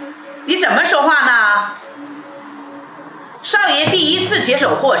姐，你怎么说话呢？少爷第一次接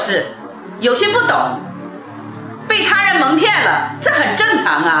手霍氏，有些不懂，被他人蒙骗了，这很正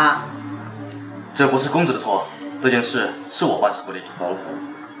常啊。这不是公子的错，这件事是我办事不力。好了，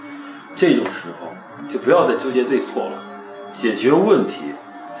这种时候就不要再纠结对错了，解决问题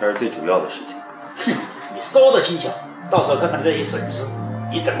才是最主要的事情。哼，你说的轻巧，到时候看看这些损失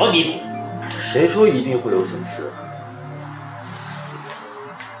你怎么弥补。谁说一定会有损失？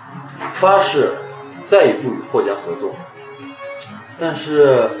发誓再也不与霍家合作。但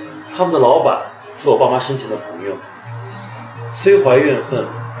是他们的老板是我爸妈生前的朋友，虽怀怨恨，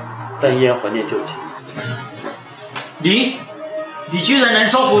但依然怀念旧情。你居然能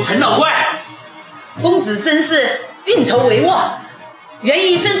说服陈老怪？公子真是运筹帷幄，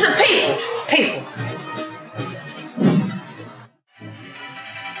元姨真是佩服佩服。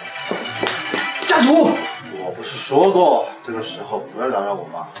家主，我不是说过这个时候不要打扰我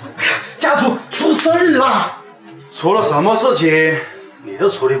吗？家主，出事儿了！出了什么事情？你都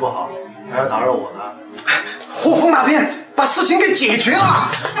处理不好，还要打扰我呢？霍峰那边把事情给解决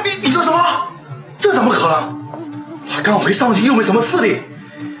了。你说什么？这怎么可能？他刚回上京又没什么势力，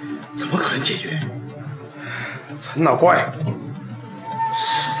怎么可能解决？陈老怪，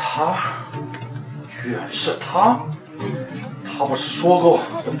是他，居然是他！他不是说过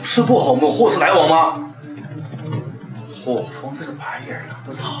有事不好我们霍氏来往吗？霍峰这个白眼啊，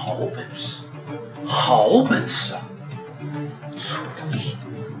那是好本事，好本事啊！畜生，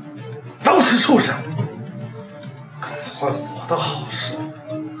都是畜生，敢坏我的好事，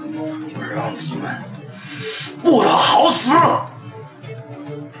我让你们不得好死！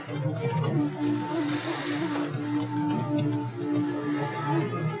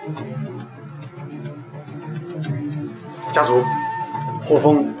家主，霍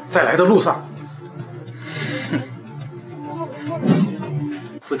峰在来的路上。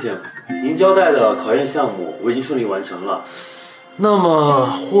父亲，您交代的考验项目我已经顺利完成了，那么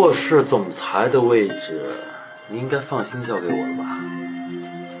霍氏总裁的位置，您应该放心交给我了吧？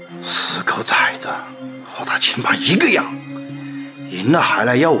死狗崽子，和他亲爸一个样，赢了还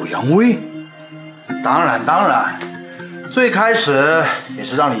来耀武扬威。当然，最开始也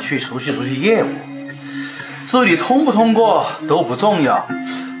是让你去熟悉熟悉业务。至于你通不通过都不重要，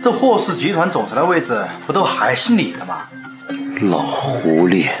这霍氏集团总裁的位置不都还是你的吗？老狐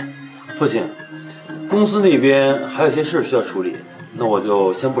狸！父亲，公司那边还有些事需要处理，那我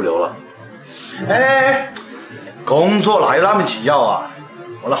就先不留了。哎，工作哪有那么紧要啊？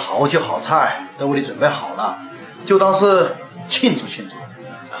我的好酒好菜都为你准备好了，就当是庆祝庆祝。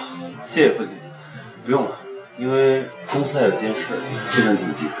谢谢父亲，不用了，因为公司还有件事非常紧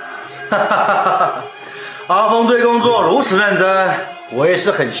急。阿峰对工作如此认真，我也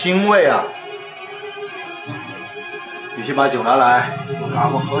是很欣慰啊。你先把酒拿来，我跟阿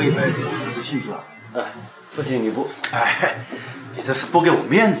峰喝一杯，这是庆祝了。哎，父亲你不，哎，你这是不给我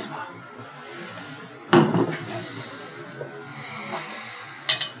面子吗？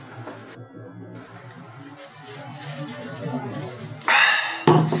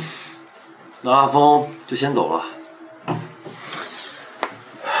那阿峰就先走了。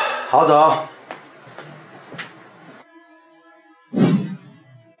好走。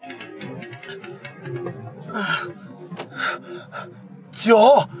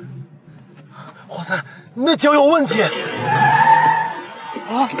酒，华三，你的酒有问题。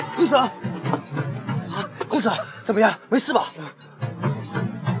啊，公子，公子怎么样？没事吧？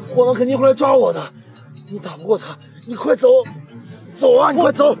火龙肯定会来抓我的，你打不过他，你快走，走啊，你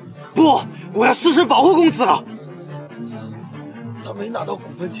快走！不，我要誓死保护公子了。他没拿到股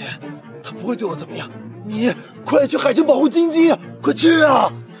份钱，他不会对我怎么样。你快去海城保护金鸡，快去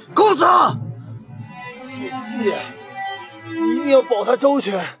啊！公子，切记。一定要保他周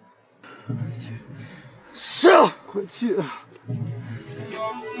全。是啊，快去啊！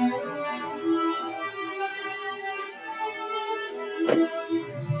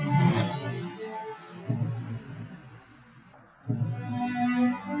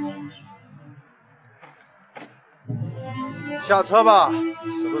下车吧，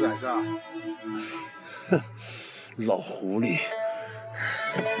死狗崽子！哼，老狐狸。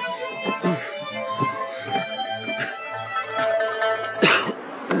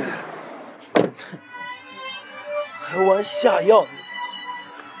还玩下药，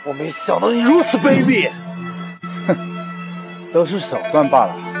我没想到你如此卑鄙。哼，都是手段罢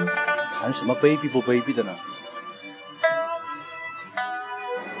了，谈什么卑鄙不卑鄙的呢？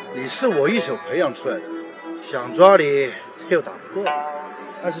你是我一手培养出来的，想抓你又打不过，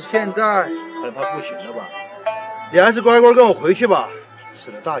但是现在恐怕不行了吧？你还是乖乖跟我回去吧，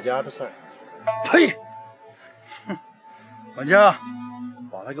省得大家的事儿。呸！哼，管家，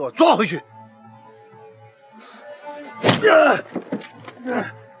把他给我抓回去。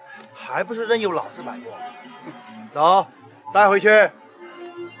还不是任由老子摆布？走，带回去。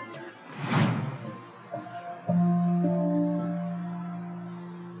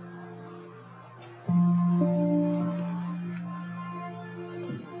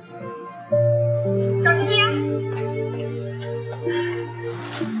小婷婷，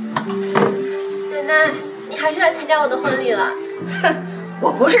奶奶，你还是来参加我的婚礼了？哼，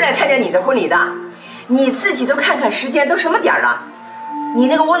我不是来参加你的婚礼的。你自己都看看时间都什么点了，你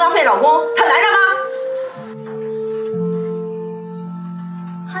那个窝囊废老公他来了吗？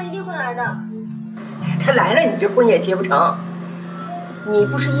他一定会来的。他来了，你这婚也结不成。你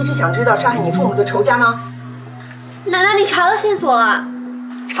不是一直想知道杀害你父母的仇家吗？奶奶，你查到线索了？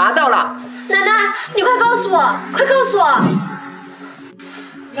查到了。奶奶，你快告诉我，快告诉我！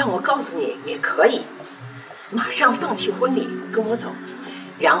让我告诉你也可以，马上放弃婚礼，跟我走，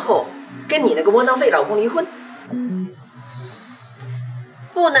然后跟你那个窝囊废老公离婚。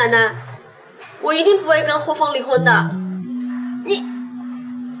不，奶奶，我一定不会跟霍峰离婚的。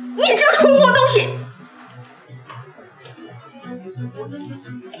你这个蠢货东西！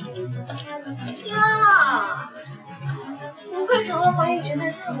呀，不愧成了华谊集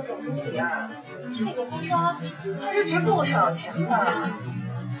团项目总经理啊！这个婚纱还是值不少钱的。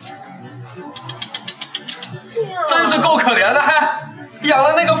真是够可怜的，还养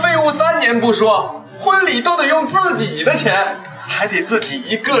了那个废物3年不说，婚礼都得用自己的钱，还得自己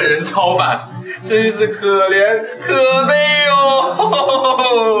一个人操办，真是可怜可悲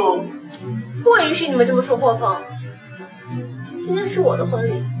哦！不允许你们这么说霍峰。今天是我的婚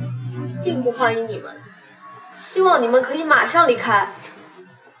礼，并不欢迎你们，希望你们可以马上离开。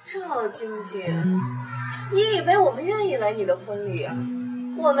赵晶晶，你以为我们愿意来你的婚礼啊？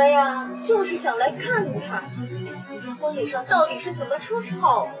我们呀，就是想来看看你在婚礼上到底是怎么出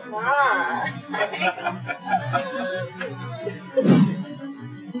丑嘛。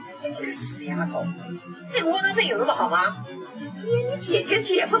你个死丫头，那个窝囊废有那么好吗？连你姐姐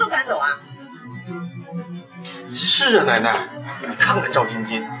姐夫都赶走啊！是啊，奶奶，你看看赵晶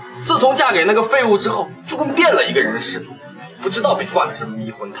晶，自从嫁给那个废物之后，就跟变了一个人似的，不知道被灌了什么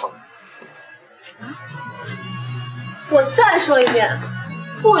迷魂汤。我再说一遍，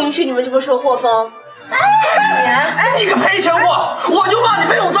不允许你们这么说霍峰。你个赔钱货！我就骂你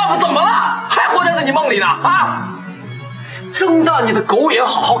废物丈夫怎么了？还活在自己梦里呢？啊！睁大你的狗眼，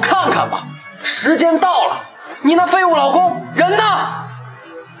好好看看吧！时间到了，你那废物老公人呢？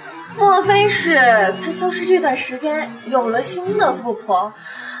莫非是他消失这段时间有了新的富婆，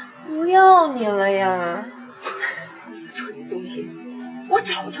不要你了呀？蠢东西！我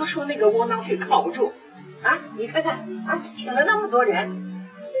早就说那个窝囊废靠不住啊！你看看啊，请了那么多人，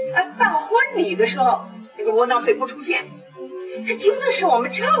哎，办婚礼的时候那个窝囊废不出现，这丢的是我们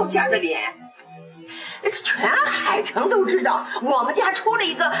赵家的脸。全海城都知道我们家出了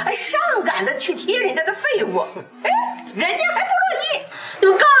一个上赶的去贴人家的废物，哎，人家还不乐意。你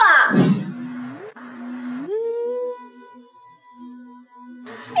们够了！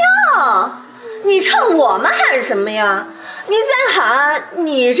哟，你冲我们喊什么呀？你再喊，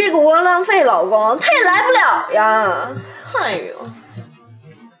你这个窝囊废老公他也来不了呀！哎呦，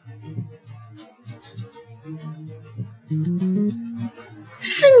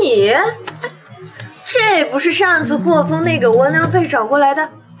是你？这不是上次霍峰那个窝囊废找过来的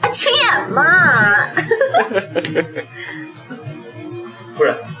群演吗？夫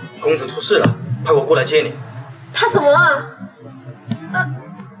人，公子出事了，派我过来接你。他怎么了？啊？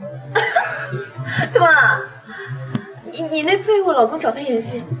怎么？你那废物老公找他演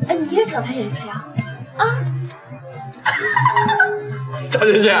戏，哎，你也找他演戏啊？啊？赵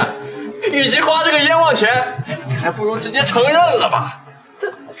晶晶，与其花这个冤枉钱，你还不如直接承认了吧。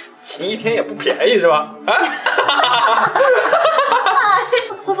这请一天也不便宜是吧？啊！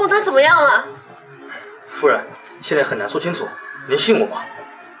霍峰他怎么样了？夫人，现在很难说清楚，您信我吧。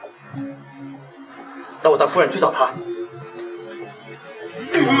带我带夫人去找他。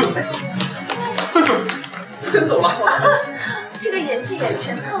真走了。这个演戏演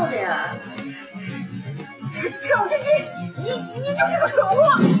全套的呀。赵晶晶，你就是个蠢货。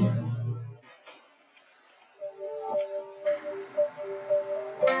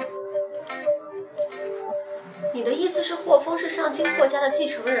你的意思是霍峰是上京霍家的继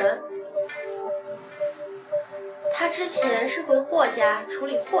承人？他之前是回霍家处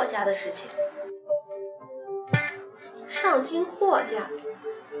理霍家的事情。上京霍家，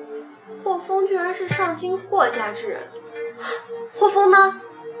霍峰居然是上京霍家之人。霍峰呢？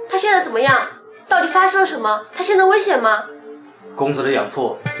他现在怎么样？到底发生了什么？他现在危险吗？公子的养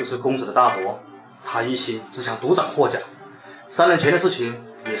父就是公子的大伯，他一心只想独掌霍家，3年前的事情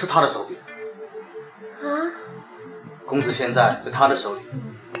也是他的手笔。啊？公子现在在他的手里，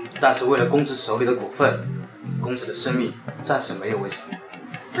但是为了公子手里的股份，公子的生命暂时没有危险。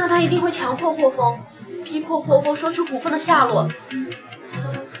那他一定会强迫霍峰，逼迫霍峰说出股份的下落。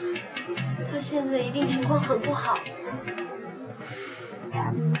他现在一定情况很不好。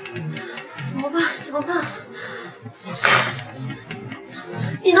怎么办？怎么办？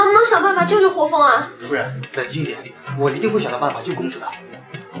你能不能想办法救救霍峰啊？夫人，冷静点，我一定会想到办法救公子的。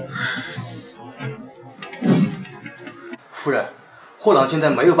夫人，霍朗现在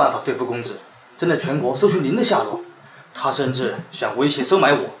没有办法对付公子，正在全国搜寻您的下落。他甚至想威胁收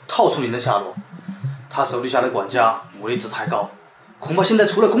买我，套出您的下落。他手底下的管家武力值太高，恐怕现在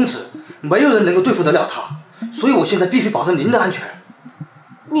除了公子，没有人能够对付得了他。所以我现在必须保证您的安全。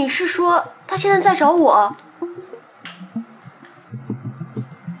你是说他现在在找我？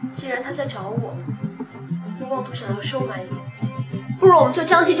既然他在找我，又妄图想要收买你，不如我们就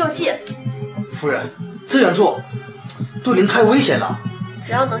将计就计。夫人，这样做对您太危险了。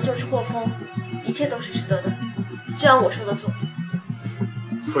只要能救出霍风，一切都是值得的。这样我说的做。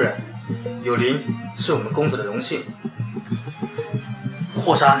夫人，有您是我们公子的荣幸。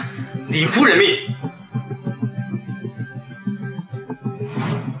霍山，领夫人命。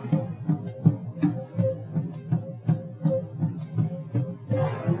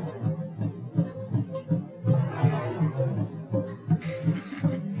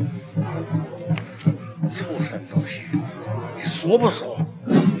畜生东西，你说不说？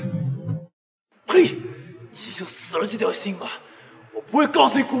呸！你就死了这条心吧，我不会告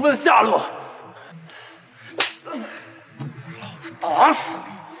诉你股份的下落。老子打死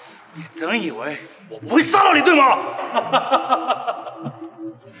你！你真以为我不会杀到你对吗？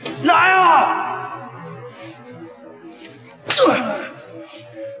来啊！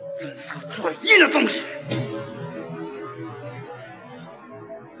真是个嘴硬的东西！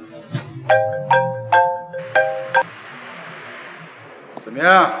怎么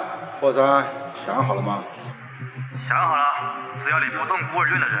样，霍山，想好了吗？想好了，只要你不动孤儿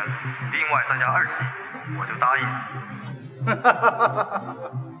院的人，另外再加20，我就答应。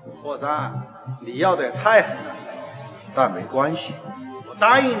霍山，你要的也太狠了，但没关系，我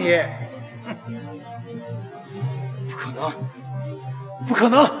答应你。不可能，不可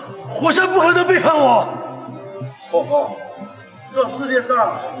能，霍山不可能背叛我。霍霍，这世界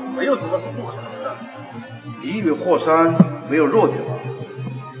上没有什么是不可能的。你以为霍山没有弱点吗？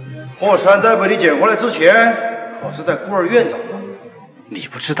霍山在被你捡回来之前，可是在孤儿院长大的，你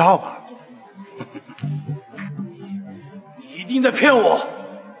不知道吧？你一定在骗我，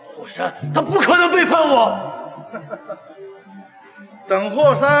霍山他不可能背叛我。等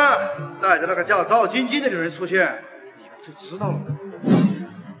霍山带着那个叫赵晶晶的女人出现，你们就知道了。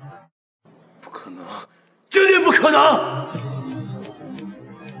不可能，绝对不可能！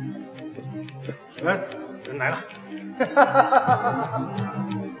主任，人来了。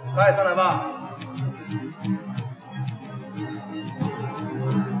带上来吧。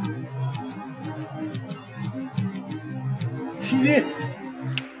晶晶，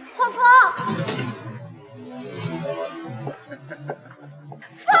霍风，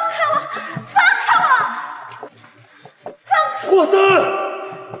放开我！放开我！霍森，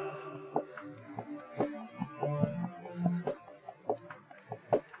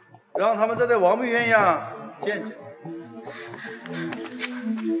让他们这对亡命鸳鸯见见。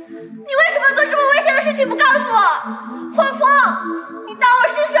你为什么做这么危险的事情不告诉我？霍风，你当我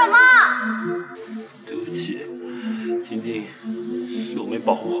是什么？对不起，晶晶，是我没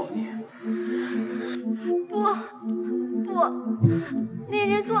保护好你。不，你已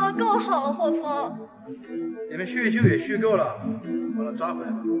经做得够好了，霍风。你们叙旧也叙够了，把他抓回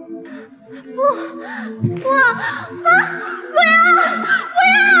来吧。不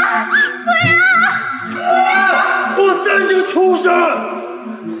要！霍森这个畜生！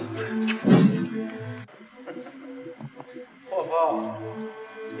霍风，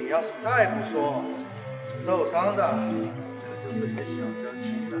你要是再不说，受伤的可就是你的小娇妻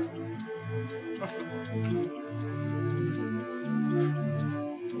了。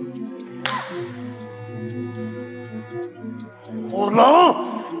火狼，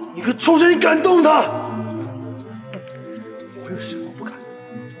你个畜生，你敢动他？我有什么不敢？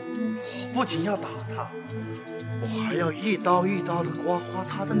我不仅要打他，我还要一刀一刀的刮花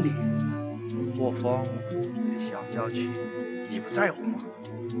他的脸。霍风，你的小娇妻，你不在乎吗？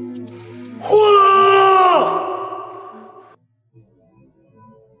火狼！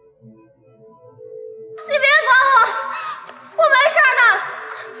你别管我，我没事的。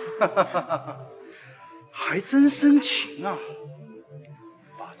哈哈哈哈，还真深情啊！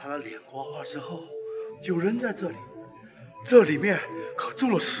把他的脸刮花之后，就扔在这里，这里面可住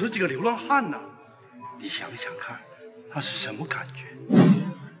了10几个流浪汉呢。你想想看，那是什么感觉？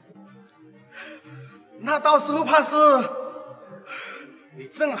那到时候怕是你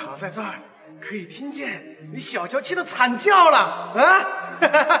正好在这儿，可以听见你小娇妻的惨叫了啊！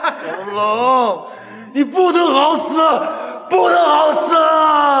小龙，你不能好死，不能好死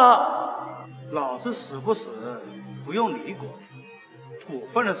啊！老子死不死不用你管，股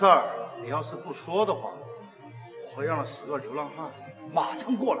份的事儿你要是不说的话，我会让10个流浪汉马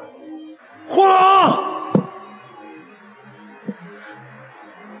上过来。火狼，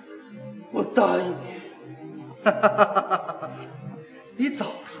我答应你，你早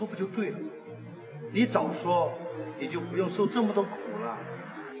说不就对了吗？你早说，你就不用受这么多苦了。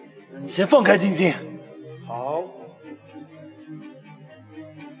你先放开晶晶。好。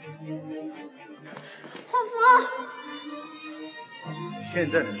华夫，现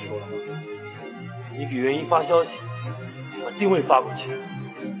在能说了吗？你给原因发消息，把定位发过去。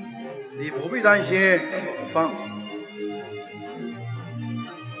你不必担心，我放你。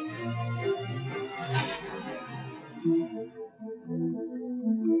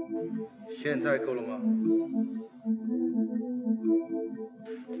现在够了吗？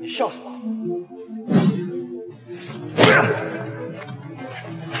你笑什么？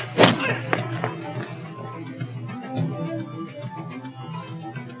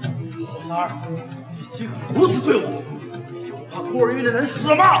老三儿，你竟敢如此对我，你就不怕孤儿院的人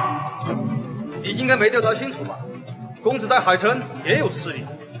死吗？你应该没调查清楚吧？公子在海城也有势力，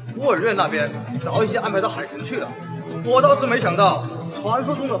孤儿院那边早已经安排到海城去了。我倒是没想到，传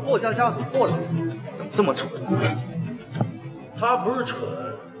说中的霍家家主霍老怎么这么蠢？他不是蠢，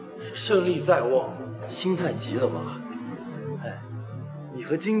是胜利在望，心太急了吧？哎，你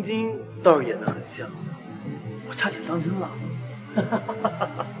和晶晶倒是演得很像，我差点当真了。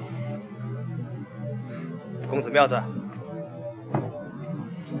公子妙着。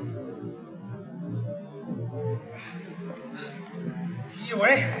你以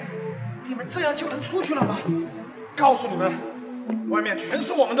为你们这样就能出去了吗？告诉你们，外面全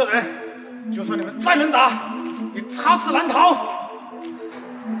是我们的人，就算你们再能打，也插翅难逃。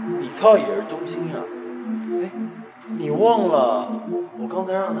你倒也是忠心啊！哎，你忘了我刚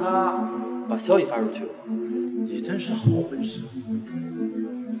才让他把消息发出去了吗？你真是好本事。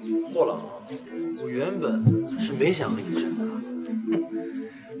霍老，我原本是没想和你争的。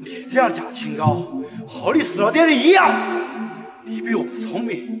你这样假清高，和你死了爹的一样。你比我聪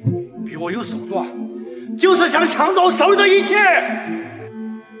明，比我有手段，就是想抢走手里的一切。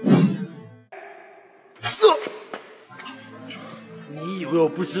你以为我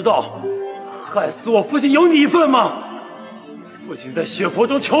不知道，害死我父亲有你份吗？父亲在血泊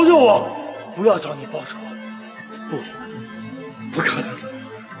中求着我，不要找你报仇。不可能，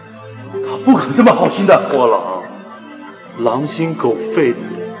他不可能这么好心的。霍老，狼心狗肺的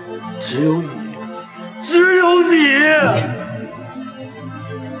人只有你，只有你。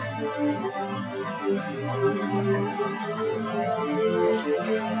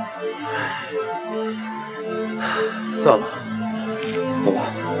算了，走吧。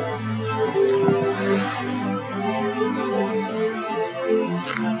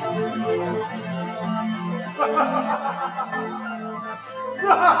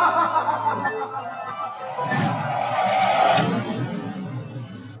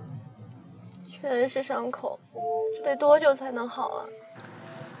全是伤口，这得多久才能好啊？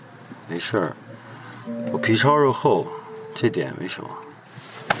没事儿，我皮糙肉厚，这点没什么。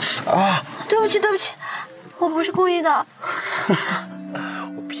啊！对不起，对不起，我不是故意的。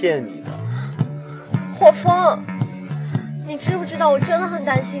我骗你的。霍风，你知不知道我真的很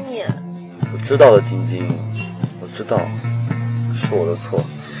担心你？我知道的，晶晶，我知道，是我的错，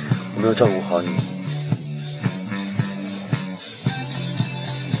我没有照顾好你。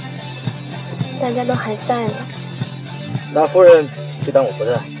大家都还在呢。那夫人就当我不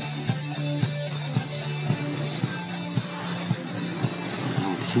在。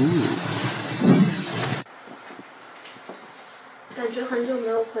感觉很久没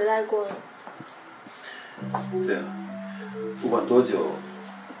有回来过了。对啊，不管多久，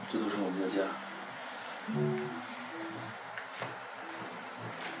这都是我们的家。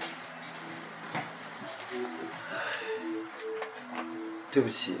对不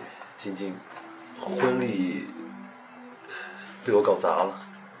起，晶晶，婚礼被我搞砸了。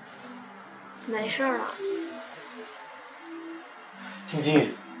没事了。晶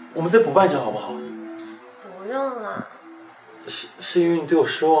晶，我们再补办一场好不好？不用了。是因为你对我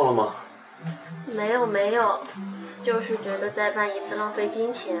失望了吗？没有，就是觉得再办一次浪费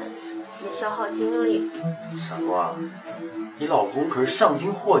金钱，也消耗精力。傻瓜，你老公可是上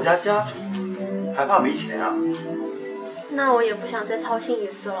京霍家家主，还怕没钱啊？那我也不想再操心一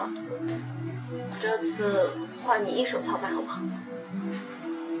次了。这次换你一手操办好不好？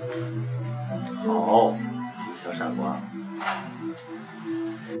好，小傻瓜。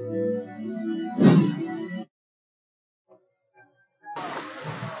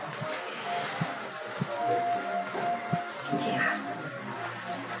今天啊，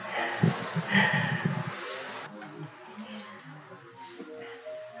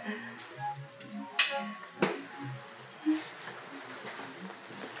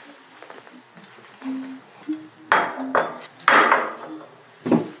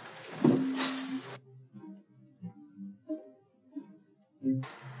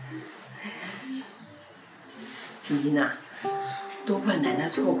晶晶呐，都怪奶奶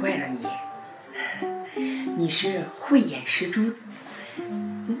错怪了你。你是慧眼识珠，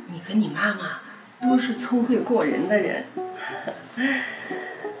你跟你妈妈都是聪慧过人的人。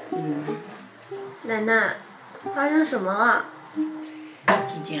奶奶，发生什么了？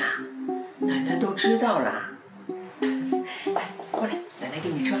晶晶啊，奶奶都知道了。来，过来，奶奶给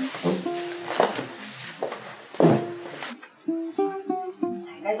你车。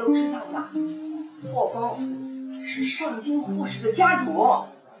奶奶都知道了，霍峰是上京霍氏的家主。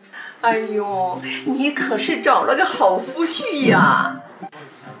哎呦，你可是找了个好夫婿呀！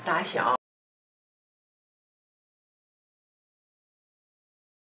打小。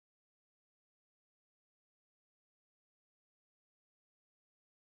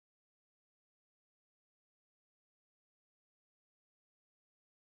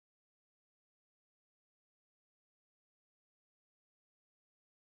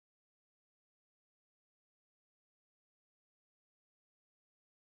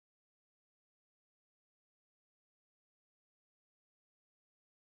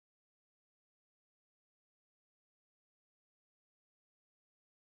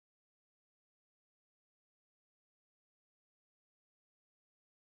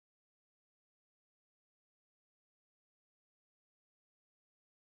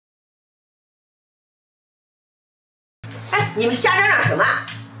你们瞎嚷嚷什么？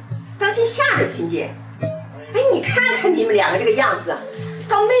当心吓着晶晶！哎，你看看你们两个这个样子，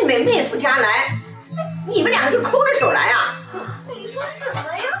到妹夫家来，你们两个就抠着手来啊！你说什么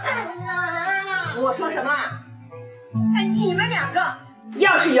呀，奶奶？我说什么？哎，你们两个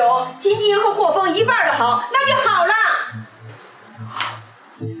要是有晶晶和霍峰一半的好，那就好了。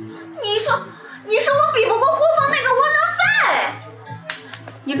你说我比不过霍峰那个窝囊废？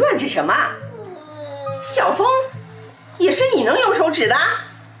你乱指什么？小峰也是你能用手指的。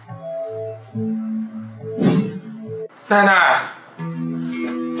奶奶，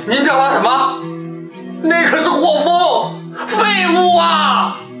您叫他什么？那可是霍峰，废物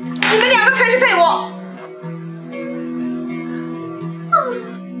啊！你们两个才是废物！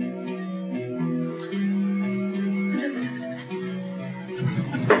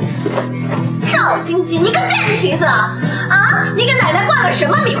赵晶晶，你个贱蹄子啊！你给奶奶灌了什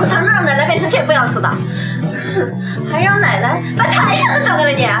么迷魂汤，让奶奶变成这副样子的？还让奶奶把财产都交给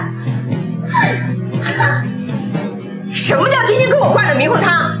了你！什么叫晶晶给我灌的迷魂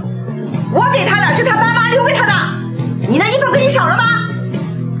汤？我给他的是他妈妈留给他的，你那一份给你少了吗？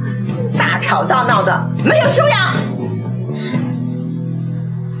大吵大闹的，没有修养！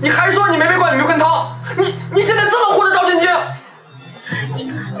你还说你没被灌迷魂汤？你现在这么护着赵晶晶？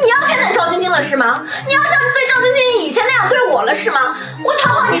你要偏袒赵晶晶了是吗？你要像是对赵晶晶以前那样对我了是吗？我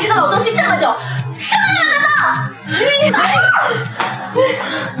讨好你这个老东西这么久，什么样的呢？都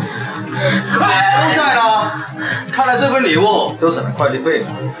在呢，看来这份礼物都省了快递费了。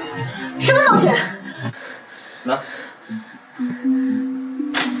什么东西？那。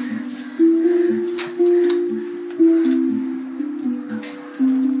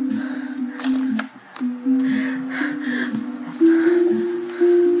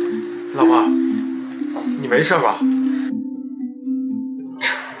老婆，你没事吧？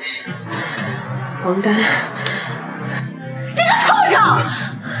王丹，这个畜生！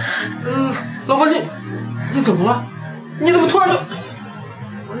老婆，你怎么了？你怎么突然就……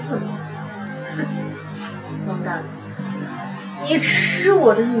我怎么了？王丹，你吃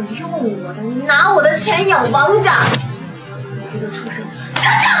我的，你用我的，你拿我的钱养王家，你这个畜生就这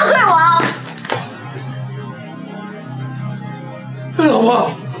样对我啊！老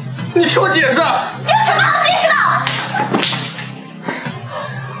婆，你听我解释。有什么好解释的？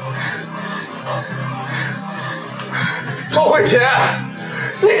赵慧琴，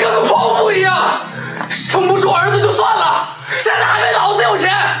你跟个泼妇一样，生不出儿子就算了，现在还没老子有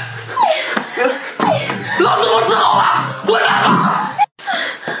钱。老子不伺候了，滚蛋吧！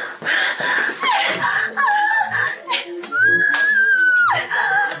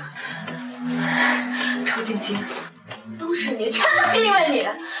赵晶晶，都是你，全都是因为你！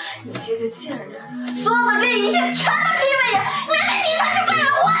你这个贱人，所有的这一切全都是因为你！明明你才是废人，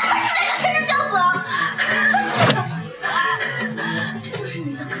我才是那个天之骄子！这都是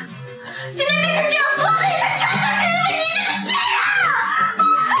你想看的，今天变成这样，所有的一切全都是因为你这个贱人！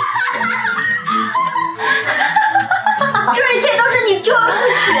这一切都是你咎由自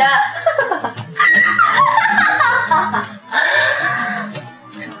取！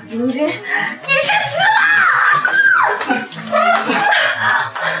赵晶晶，你去死吧！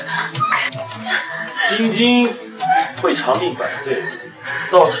晶晶会长命百岁，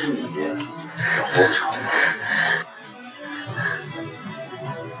倒是你要活不长了。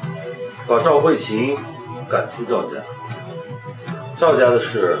把赵慧琴赶出赵家，赵家的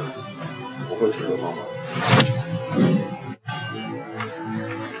事我会出手帮忙。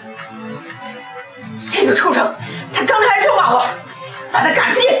这个畜生，他刚才还咒骂我，把他赶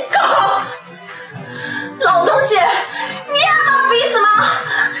出去更好。老东西，你也把我逼死吗？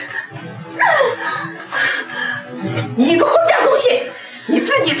你个混账东西，你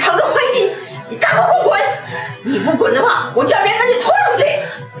自己藏着坏心，你赶快给我滚！你不滚的话，我就要连把你拖出去。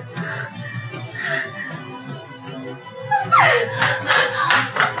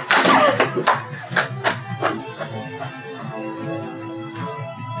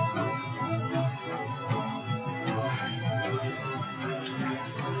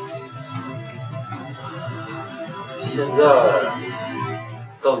现在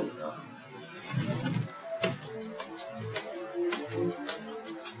到你了。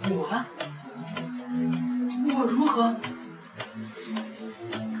我如何？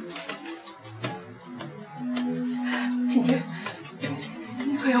晶晶，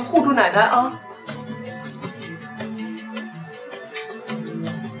你可要护住奶奶啊！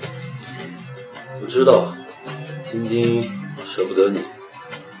我知道，晶晶舍不得你，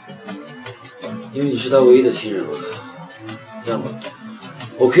因为你是她唯一的亲人了。这样吧，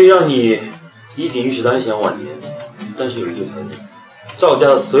我可以让你衣锦玉食的安享晚年，但是有一个条件，赵家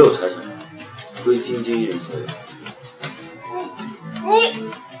的所有财产归晶晶一人所有。你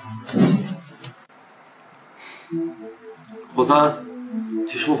霍三，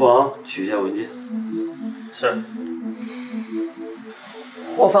去书房取一下文件。是。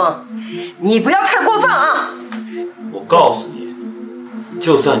霍峰，你不要太过分啊！我告诉你，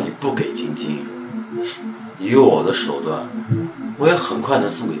就算你不给晶晶，以我的手段，我也很快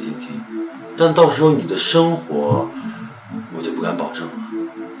能送给晶晶。但到时候你的生活，我就不敢保证了。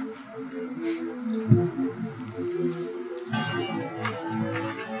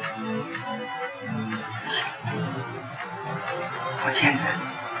我签字。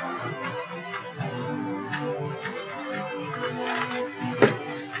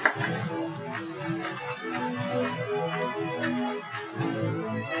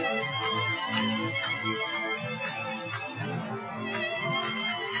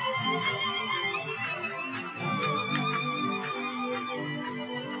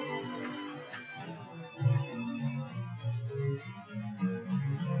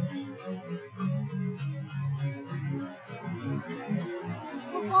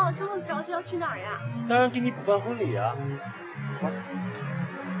这么着急要去哪儿呀？当然给你补办婚礼啊！